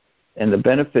 And the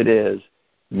benefit is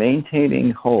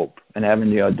maintaining hope and having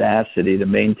the audacity to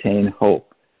maintain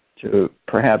hope, to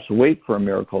perhaps wait for a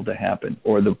miracle to happen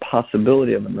or the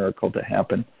possibility of a miracle to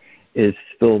happen is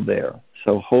still there.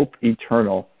 So hope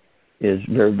eternal is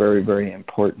very, very, very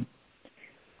important.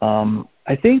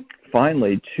 I think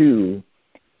finally, too,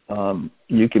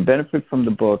 you can benefit from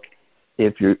the book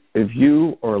if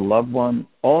you or a loved one,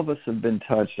 all of us have been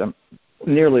touched,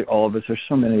 nearly all of us, there's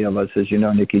so many of us, as you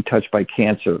know, Nikki, touched by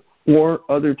cancer or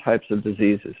other types of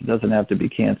diseases. It doesn't have to be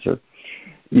cancer.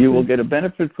 You will get a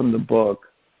benefit from the book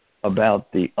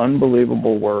about the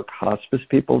unbelievable work hospice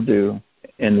people do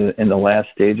in the last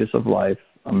stages of life.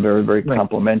 I'm very, very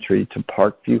complimentary to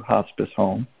Parkview Hospice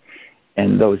Home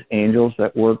and those angels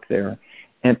that work there.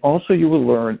 And also you will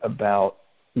learn about,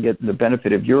 get the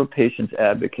benefit of you're a patient's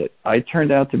advocate. I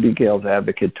turned out to be Gail's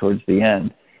advocate towards the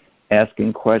end,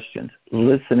 asking questions,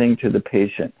 listening to the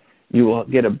patient. You will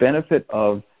get a benefit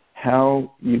of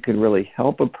how you could really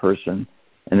help a person,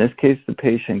 in this case the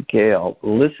patient Gail.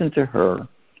 Listen to her.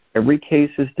 Every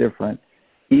case is different.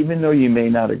 Even though you may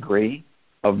not agree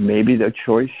of maybe the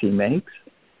choice she makes,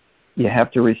 you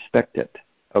have to respect it,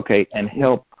 okay, and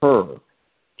help her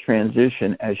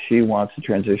transition as she wants to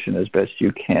transition as best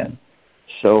you can.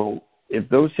 So if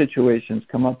those situations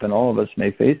come up, and all of us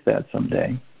may face that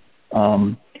someday,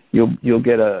 you'll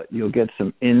get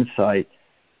some insight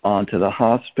onto the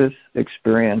hospice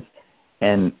experience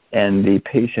and the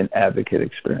patient advocate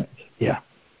experience. Yeah.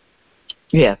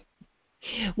 Yeah.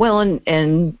 Well,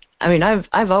 and I mean,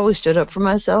 I've always stood up for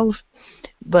myself,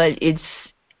 but it's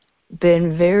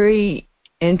been very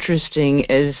interesting,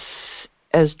 as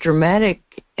dramatic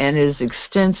and as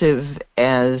extensive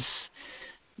as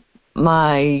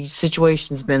my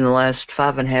situation's been the last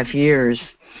 5.5 years.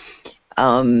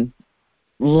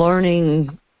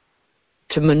 Learning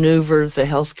to maneuver the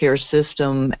healthcare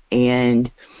system and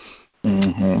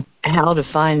how to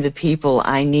find the people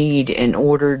I need in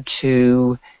order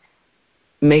to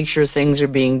make sure things are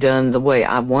being done the way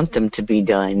I want them to be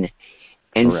done,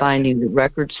 and Correct. finding the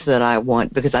records that I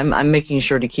want, because I'm making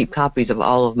sure to keep copies of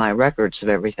all of my records of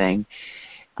everything.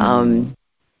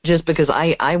 Just because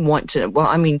I want to. Well,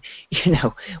 I mean,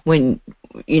 when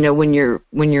you're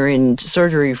in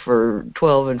surgery for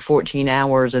 12 and 14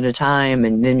 hours at a time,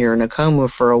 and then you're in a coma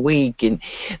for a week, and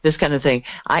this kind of thing,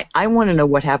 I want to know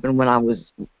what happened when I was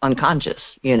unconscious.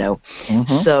 So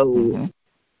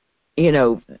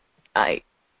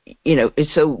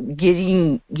so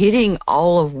getting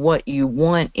all of what you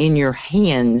want in your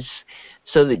hands,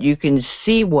 so that you can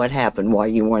see what happened while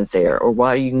you weren't there, or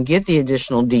while you can get the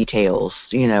additional details,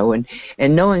 and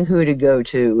knowing who to go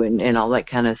to and all that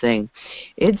kind of thing.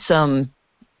 It's I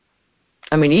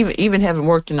mean, even having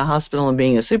worked in a hospital and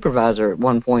being a supervisor at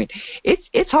one point,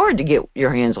 it's hard to get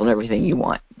your hands on everything you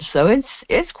want. So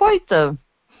it's quite the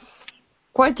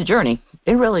journey.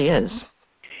 It really is.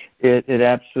 It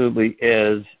absolutely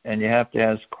is, and you have to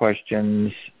ask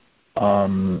questions,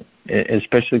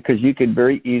 especially because you could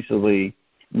very easily,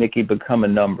 Nikki, become a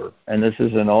number. And this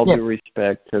is in all due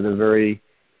respect to the very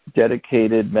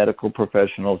dedicated medical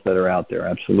professionals that are out there.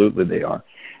 Absolutely they are.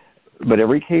 But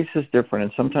every case is different,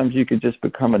 and sometimes you could just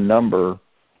become a number,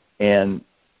 and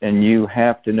you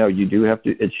have to know. You do have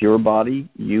to. It's your body.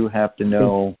 You have to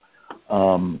know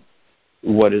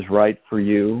what is right for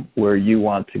you, where you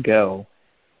want to go.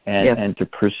 And to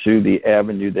pursue the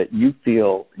avenue that you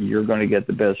feel you're going to get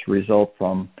the best result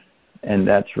from, and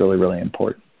that's really, really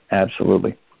important.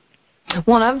 Absolutely.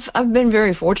 Well, I've been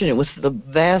very fortunate with the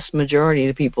vast majority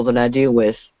of the people that I deal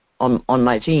with on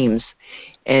my teams,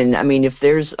 and I mean, if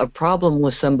there's a problem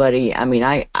with somebody, I mean,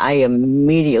 I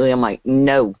immediately, I'm like,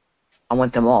 no, I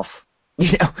want them off.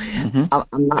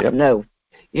 I'm not no.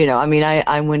 I mean,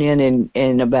 I went in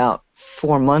and about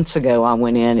 4 months ago, I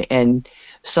went in and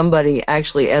somebody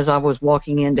actually, as I was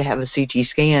walking in to have a CT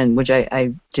scan, which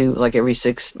I do like every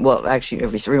 3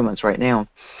 months right now,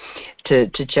 to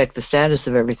check the status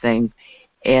of everything,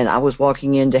 and I was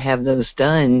walking in to have those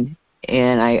done,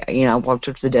 and I walked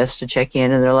up to the desk to check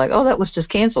in, and they're like, oh, that was just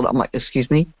canceled. I'm like, excuse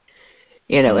me?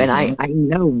 And I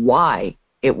know why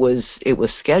it was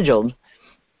scheduled,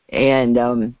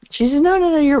 and she said,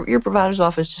 no, your provider's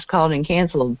office just called and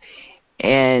canceled.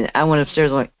 And I went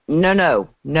upstairs and went,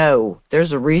 no,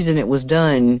 there's a reason it was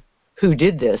done. Who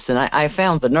did this? And I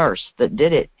found the nurse that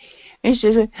did it. And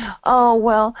she said, oh,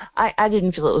 well, I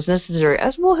didn't feel it was necessary.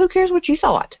 I said, well, who cares what you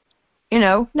thought?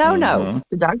 No.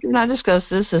 The doctor and I discussed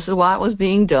this. This is why it was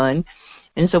being done.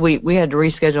 And so we had to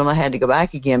reschedule, and I had to go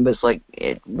back again. But it's like,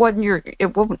 it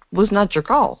was not your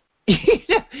call.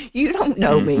 You don't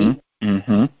know me.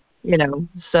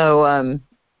 So,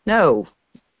 no.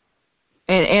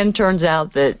 And turns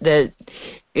out that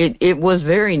it was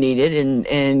very needed,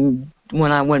 and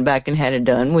when I went back and had it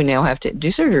done, we now have to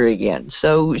do surgery again.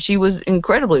 So she was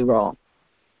incredibly wrong.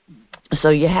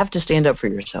 So you have to stand up for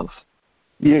yourself.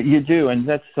 You do, and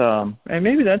that's and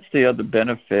maybe that's the other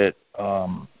benefit.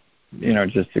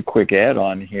 Just a quick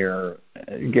add-on here.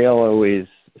 Gail always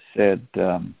said,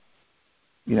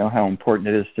 how important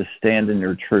it is to stand in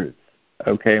your truth.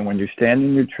 Okay, and when you stand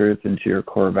in your truth and to your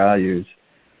core values,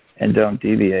 and don't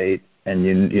deviate, and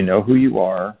you know who you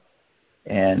are,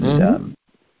 and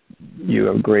you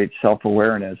have great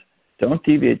self-awareness. Don't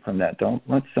deviate from that. Don't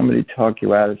let somebody talk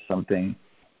you out of something.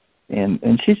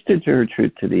 And she stood to her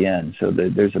truth to the end, so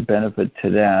there's a benefit to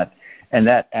that. And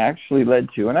that actually led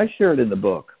to, and I shared in the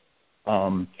book,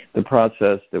 the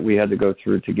process that we had to go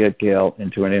through to get Gail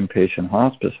into an inpatient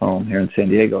hospice home here in San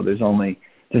Diego. There's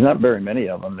not very many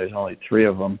of them. There's only 3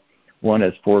 of them. One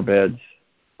has 4 beds.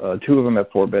 2 of them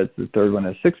have 4 beds. The third one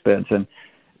has 6 beds. And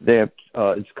they have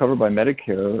it's covered by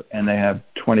Medicare, and they have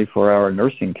 24-hour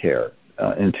nursing care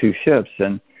in 2 shifts.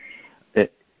 And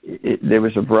there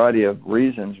was a variety of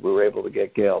reasons we were able to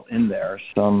get Gail in there,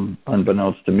 some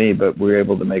unbeknownst to me, but we were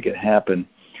able to make it happen.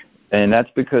 And that's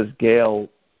because Gail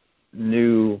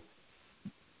knew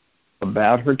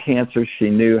about her cancer. She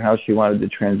knew how she wanted to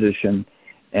transition,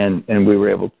 and we were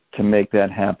able to make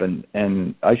that happen.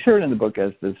 And I share it in the book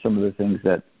as to some of the things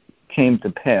that came to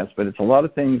pass, but it's a lot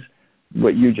of things,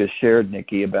 what you just shared,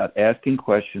 Nikki, about asking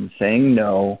questions, saying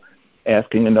no,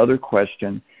 asking another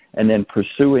question, and then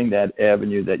pursuing that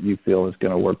avenue that you feel is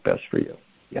going to work best for you.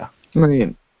 Yeah.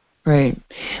 Right.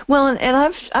 Well,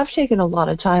 and I've taken a lot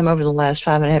of time over the last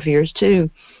 5.5 years too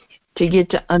to get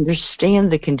to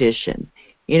understand the condition,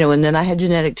 and then I had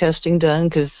genetic testing done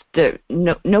because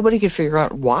nobody could figure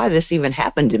out why this even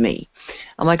happened to me.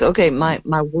 I'm like, okay,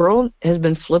 my world has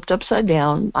been flipped upside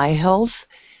down. My health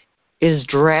is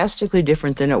drastically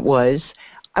different than it was.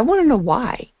 I want to know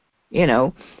why,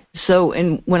 So,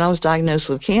 and when I was diagnosed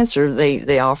with cancer,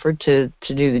 they offered to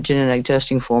do the genetic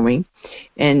testing for me.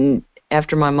 And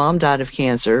after my mom died of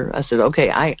cancer, I said, okay,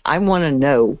 I want to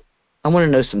know. I want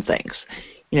to know some things.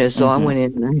 So I went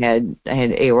in and I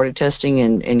had aortic testing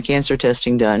and cancer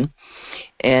testing done.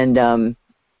 And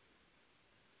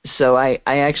so I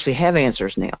actually have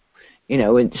answers now,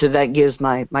 and so that gives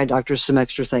my doctors some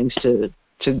extra things to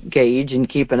gauge and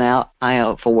keep an eye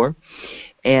out for.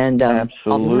 And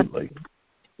absolutely.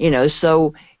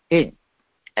 So it's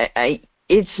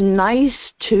nice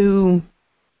to,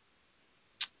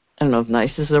 I don't know if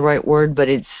nice is the right word, but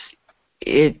it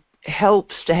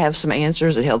helps to have some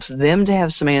answers. It helps them to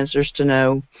have some answers to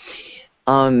know.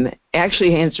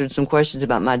 Actually answered some questions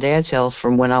about my dad's health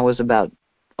from when I was about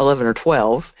 11 or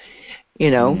 12,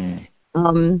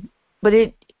 but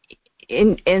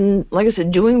and like I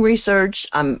said, doing research,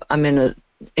 I'm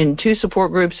in 2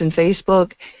 support groups in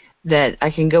Facebook that I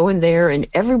can go in there, and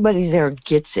everybody there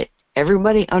gets it.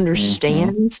 Everybody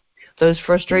understands those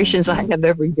frustrations I have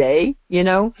every day,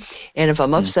 and if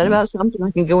I'm upset about something,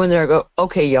 I can go in there and go,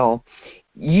 okay, y'all,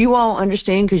 you all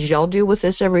understand because y'all deal with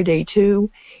this every day too.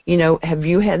 Have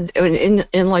you had, in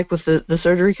like with the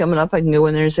surgery coming up, I can go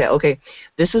in there and say, okay,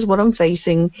 this is what I'm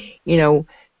facing.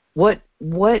 What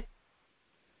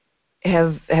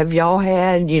have y'all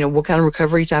had? What kind of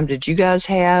recovery time did you guys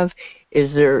have?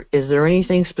 Is there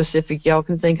anything specific y'all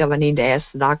can think of I need to ask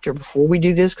the doctor before we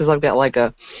do this? Because I've got like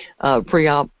a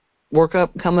pre-op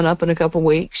workup coming up in a couple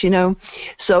weeks,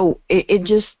 So it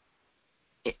just,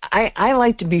 I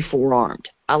like to be forearmed.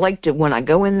 I like to, when I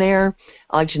go in there,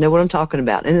 I like to know what I'm talking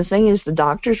about. And the thing is, the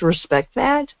doctors respect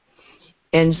that.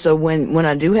 And so when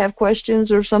I do have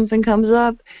questions or something comes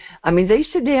up, they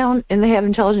sit down and they have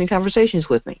intelligent conversations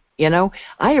with me.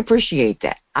 I appreciate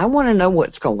that. I want to know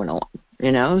what's going on.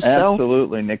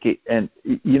 Absolutely, Nikki. And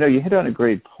you hit on a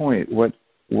great point.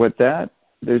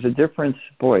 There's a difference.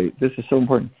 Boy, this is so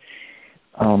important.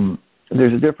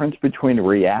 There's a difference between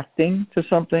reacting to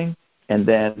something and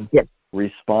then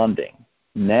responding.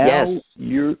 Now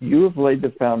you have laid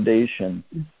the foundation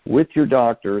with your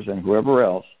doctors and whoever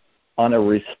else on a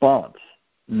response,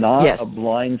 not a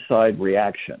blindside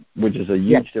reaction, which is a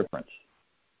huge difference.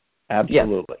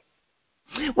 Absolutely.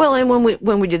 Well, and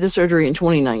when we did the surgery in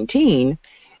 2019,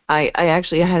 I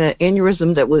actually had an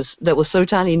aneurysm that was so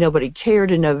tiny nobody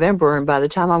cared in November, and by the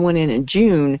time I went in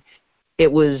June,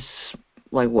 it was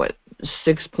like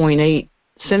 6.8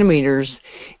 centimeters,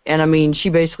 and she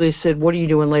basically said, "What are you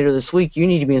doing later this week? You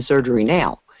need to be in surgery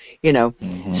now,"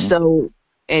 So,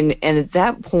 and at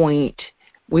that point,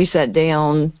 we sat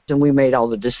down and we made all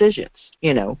the decisions,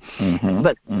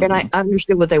 But and I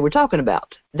understood what they were talking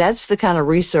about. That's the kind of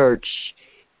research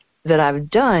that I've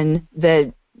done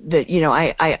that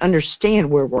I understand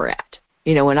where we're at,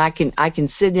 and I can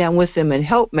sit down with them and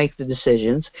help make the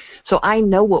decisions, so I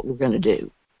know what we're going to do,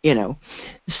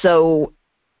 So,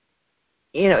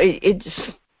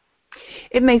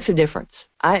 it makes a difference.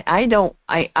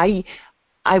 I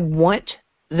want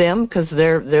them because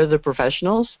they're the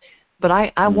professionals, but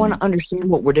I want to understand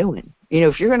what we're doing.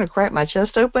 If you're going to crack my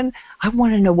chest open, I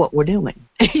want to know what we're doing.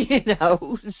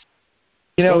 It's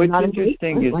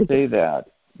interesting you say that,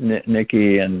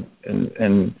 Nikki,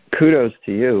 and kudos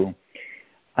to you.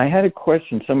 I had a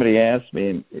question somebody asked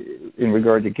me in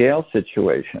regard to Gail's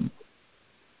situation.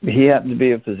 He happened to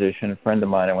be a physician, a friend of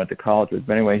mine I went to college with.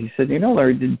 But anyway, he said,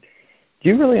 Larry, do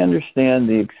you really understand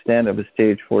the extent of a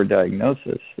stage 4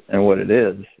 diagnosis and what it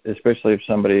is, especially if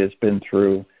somebody has been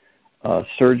through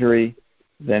surgery,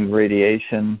 then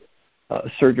radiation,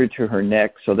 surgery to her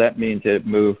neck? So that means it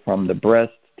moved from the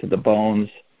breast to the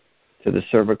bones, to the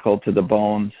cervical, to the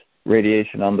bones,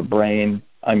 radiation on the brain,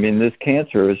 I mean, this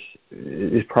cancer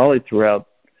is probably throughout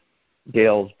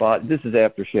Gail's body. This is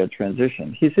after she had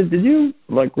transitioned. He said, did you,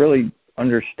 like, really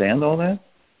understand all that?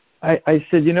 I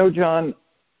said, John,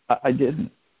 I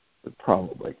didn't,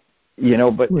 probably.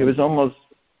 But it was almost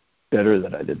better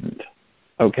that I didn't.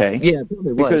 Okay? Yeah, it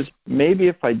probably was. Because maybe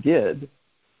if I did,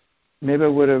 maybe I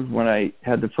would have, when I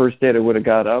had the first date, I would have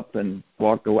got up and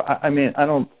walked away. I mean, I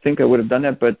don't think I would have done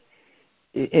that, but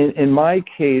in my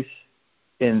case,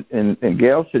 in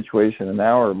Gail's situation, in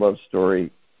our love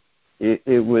story,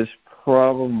 it was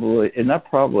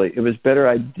it was better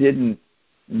I didn't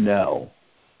know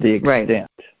the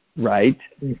extent, right?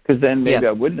 Because then maybe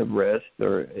I wouldn't have risked,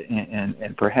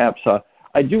 and perhaps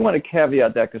I do want to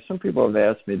caveat that, because some people have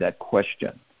asked me that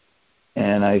question,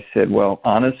 and I said, well,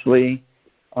 honestly,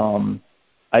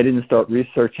 I didn't start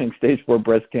researching stage 4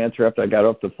 breast cancer after I got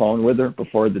off the phone with her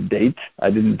before the date. I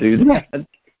didn't do that.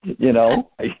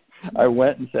 I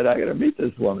went and said, I got to meet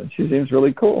this woman. She seems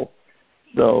really cool.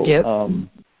 So,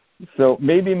 so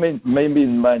maybe my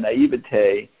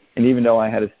naivete, and even though I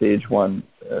had a stage 1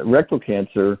 rectal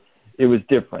cancer, it was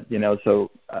different. So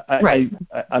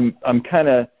I'm kind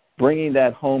of bringing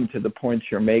that home to the points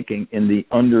you're making in the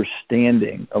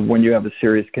understanding of when you have a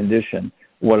serious condition,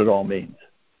 what it all means,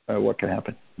 what can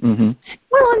happen. Mm-hmm.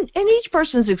 Well, and each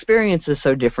person's experience is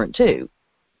so different too.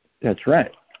 That's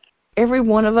right. Every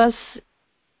one of us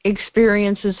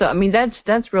experiences. I mean,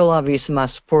 that's real obvious in my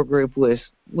support group with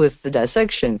the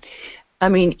dissection. I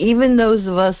mean, even those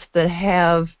of us that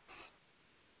have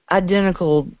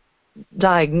identical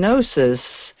diagnosis,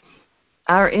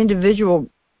 our individual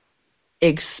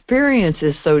experience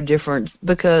is so different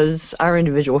because our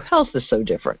individual health is so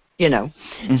different,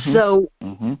 Mm-hmm. So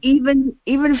even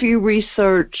if you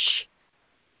research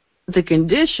the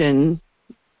condition,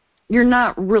 you're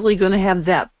not really going to have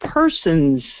that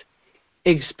person's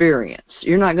experience.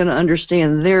 You're not going to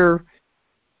understand their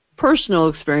personal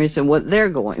experience and what they're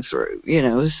going through,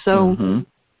 So,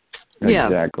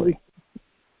 exactly.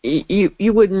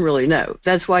 You wouldn't really know.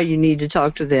 That's why you need to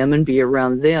talk to them and be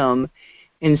around them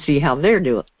and see how they're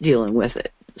dealing with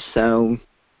it. So,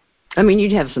 I mean,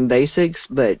 you'd have some basics,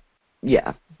 but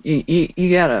yeah,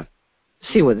 you gotta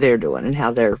see what they're doing and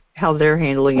how they're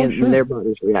handling it and their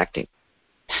body's reacting.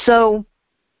 So,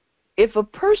 if a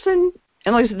person,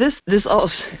 and like this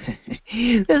all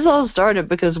started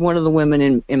because one of the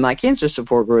women in my cancer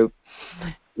support group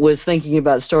was thinking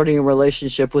about starting a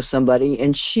relationship with somebody,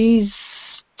 and she's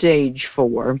stage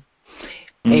 4,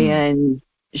 and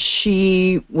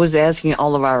she was asking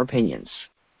all of our opinions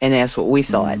and asked what we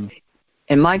thought.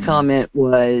 And my comment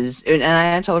was, and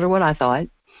I told her what I thought,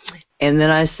 and then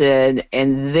I said,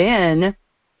 and then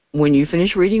when you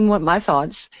finish reading what my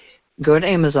thoughts, go to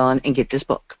Amazon and get this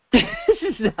book. And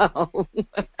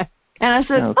I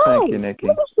said, thank you, Nikki.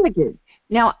 Wait a second.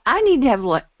 Now I need to have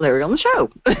Larry on the show.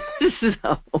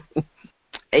 So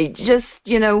it just,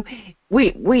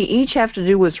 we each have to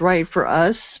do what's right for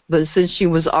us. But since she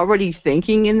was already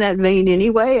thinking in that vein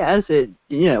anyway, I said,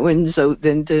 and so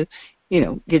then to,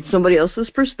 get somebody else's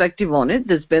perspective on it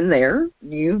that's been there,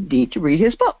 you need to read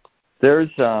his book. There's,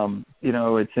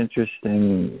 it's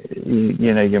interesting,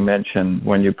 you mentioned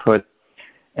when you put,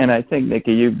 and I think,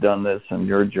 Nikki, you've done this in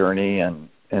your journey, and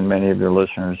many of your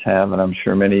listeners have, and I'm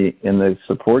sure many in the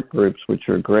support groups, which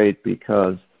are great,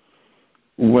 because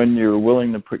when you're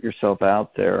willing to put yourself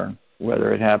out there,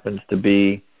 whether it happens to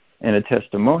be in a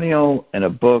testimonial, in a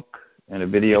book, in a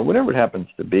video, whatever it happens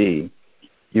to be,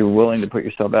 you're willing to put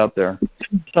yourself out there,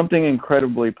 something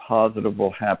incredibly positive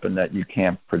will happen that you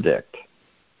can't predict.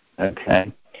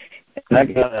 Okay? And I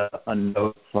got a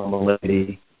note from a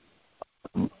lady,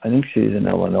 I think she's in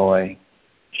Illinois.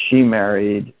 She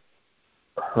married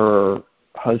her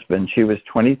husband. She was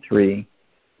 23,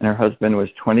 and her husband was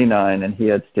 29, and he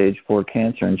had stage 4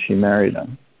 cancer, and she married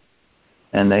him.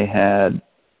 And they had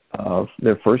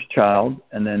their first child,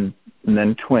 and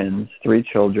then twins, 3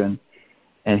 children,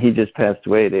 and he just passed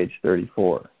away at age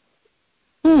 34.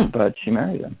 But she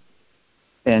married him.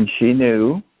 And she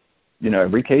knew,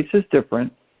 every case is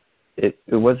different. It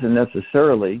wasn't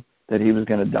necessarily that he was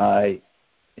going to die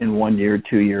in 1 year,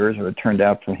 2 years, or it turned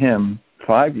out for him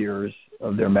 5 years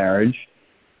of their marriage.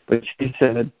 But she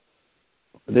said,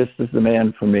 this is the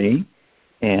man for me.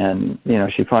 And,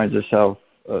 she finds herself,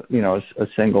 a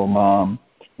single mom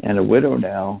and a widow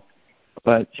now.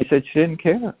 But she said she didn't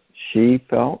care. She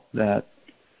felt that,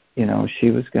 she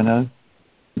was going to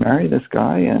marry this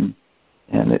guy, and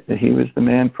he was the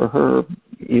man for her,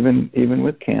 even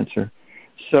with cancer.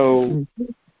 So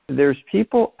there's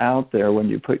people out there when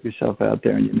you put yourself out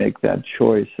there and you make that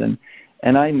choice. And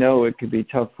I know it could be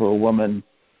tough for a woman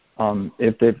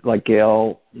if they've, like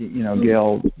Gail,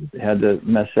 Gail had the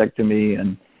mastectomy,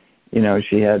 and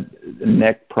she had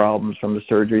neck problems from the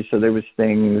surgery, so there was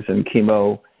things, and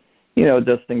chemo,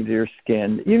 does things to your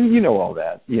skin. You know all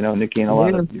that, Nikki, and a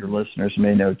lot of your listeners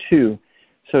may know too.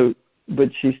 So, but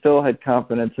she still had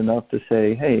confidence enough to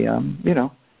say, hey,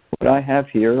 what I have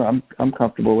here, I'm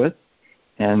comfortable with,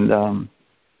 and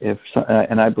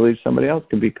and I believe somebody else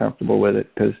can be comfortable with it,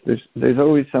 because there's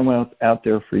always someone else out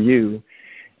there for you,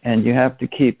 and you have to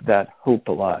keep that hope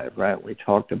alive, right? We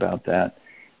talked about that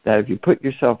if you put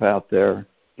yourself out there,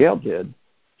 Gail did,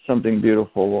 something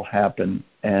beautiful will happen,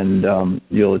 and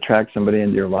you'll attract somebody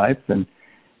into your life. And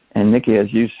Nikki,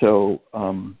 as you so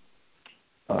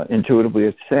intuitively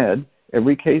have said,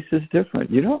 every case is different.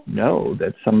 You don't know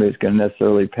that somebody's going to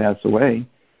necessarily pass away.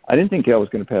 I didn't think Gail was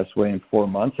going to pass away in 4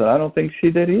 months, and I don't think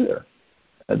she did either.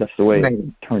 That's the way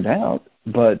it turned out.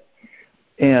 But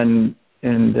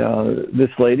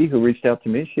this lady who reached out to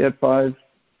me, she had five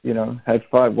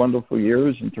wonderful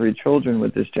years and 3 children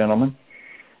with this gentleman.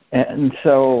 And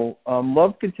so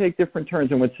love could take different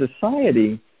turns. And with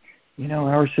society,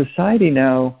 our society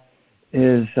now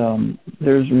is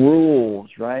there's rules,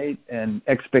 right, and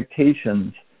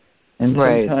expectations. And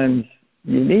sometimes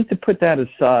you need to put that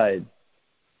aside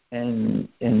and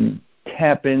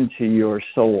tap into your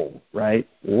soul, right?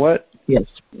 What's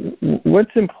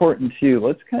important to you?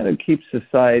 Let's kind of keep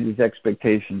society's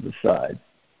expectations aside,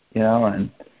 and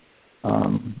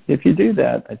if you do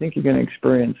that, I think you're going to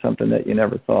experience something that you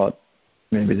never thought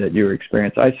maybe that you were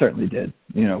experiencing. I certainly did,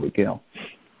 with Gail.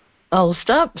 Oh,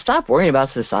 stop worrying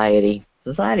about society.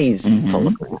 Society's full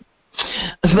of crap.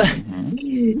 But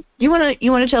you want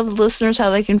to tell the listeners how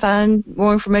they can find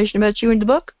more information about you in the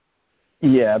book?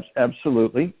 Yeah,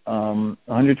 absolutely.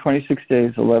 126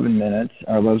 Days, 11 Minutes,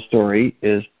 Our Love Story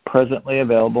is presently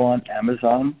available on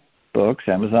Amazon Books,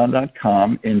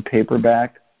 Amazon.com, in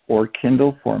paperback or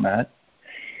Kindle format.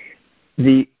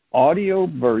 The audio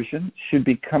version should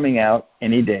be coming out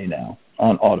any day now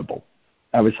on Audible.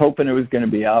 I was hoping it was going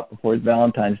to be out before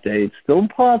Valentine's Day. It's still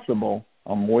possible.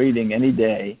 I'm waiting any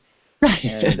day.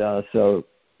 And so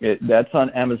that's on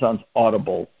Amazon's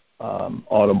Audible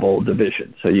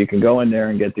division. So you can go in there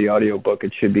and get the audio book.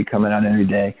 It should be coming out any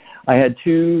day. I had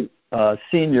 2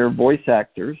 senior voice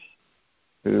actors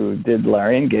who did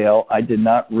Larry and Gail. I did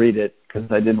not read it because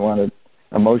I didn't want to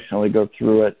emotionally go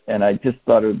through it, and I just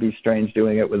thought it would be strange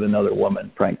doing it with another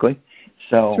woman, frankly.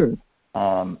 So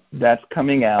that's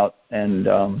coming out, and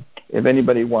if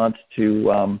anybody wants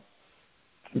to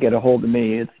get a hold of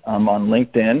me, I'm on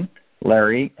LinkedIn,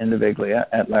 Larry Indiviglia,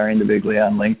 at Larry Indiviglia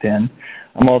on LinkedIn.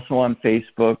 I'm also on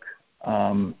Facebook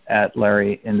at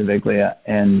Larry Indiviglia,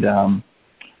 and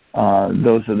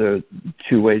those are the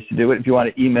 2 ways to do it. If you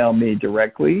want to email me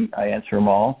directly, I answer them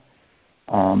all.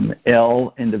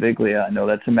 L Indiviglia, I know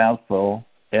that's a mouthful,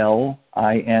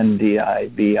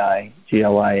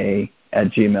 LINDIVIGLIA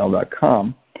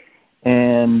 @gmail.com,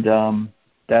 and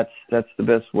that's the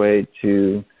best way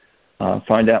to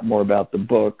find out more about the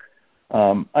book.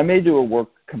 I may do a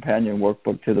companion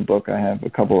workbook to the book. I have a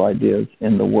couple ideas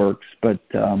in the works, but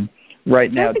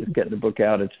right now, just getting the book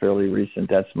out, it's fairly recent.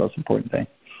 That's the most important thing.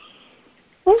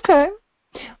 Okay.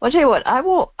 Well, I'll tell you what, I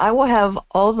will have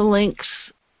all the links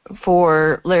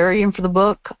for Larry and for the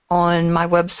book on my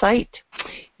website.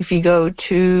 If you go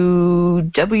to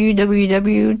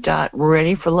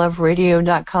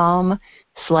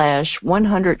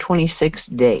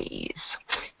www.readyforloveradio.com/126days,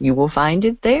 you will find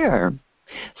it there.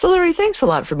 So, Larry, thanks a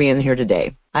lot for being here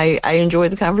today. I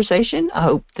enjoyed the conversation. I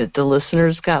hope that the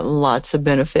listeners got lots of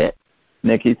benefit.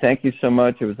 Nikki, thank you so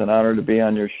much. It was an honor to be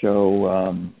on your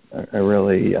show.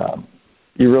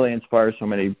 You really inspire so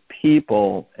many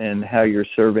people in how you're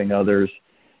serving others.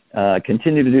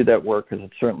 Continue to do that work, because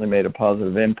it's certainly made a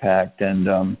positive impact.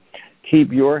 And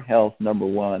keep your health number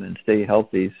one and stay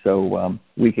healthy, so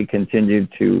we can continue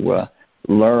to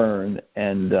learn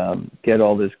and get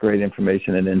all this great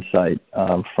information and insight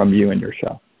from you and your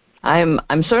show.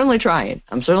 I'm certainly trying.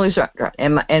 I'm certainly trying,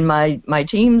 and my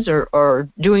teams are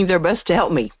doing their best to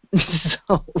help me.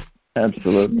 So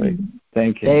absolutely,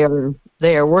 thank you.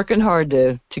 They are working hard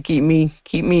to keep me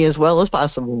as well as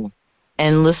possible.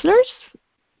 And listeners,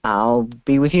 I'll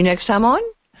be with you next time on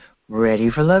Ready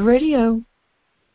for Love Radio.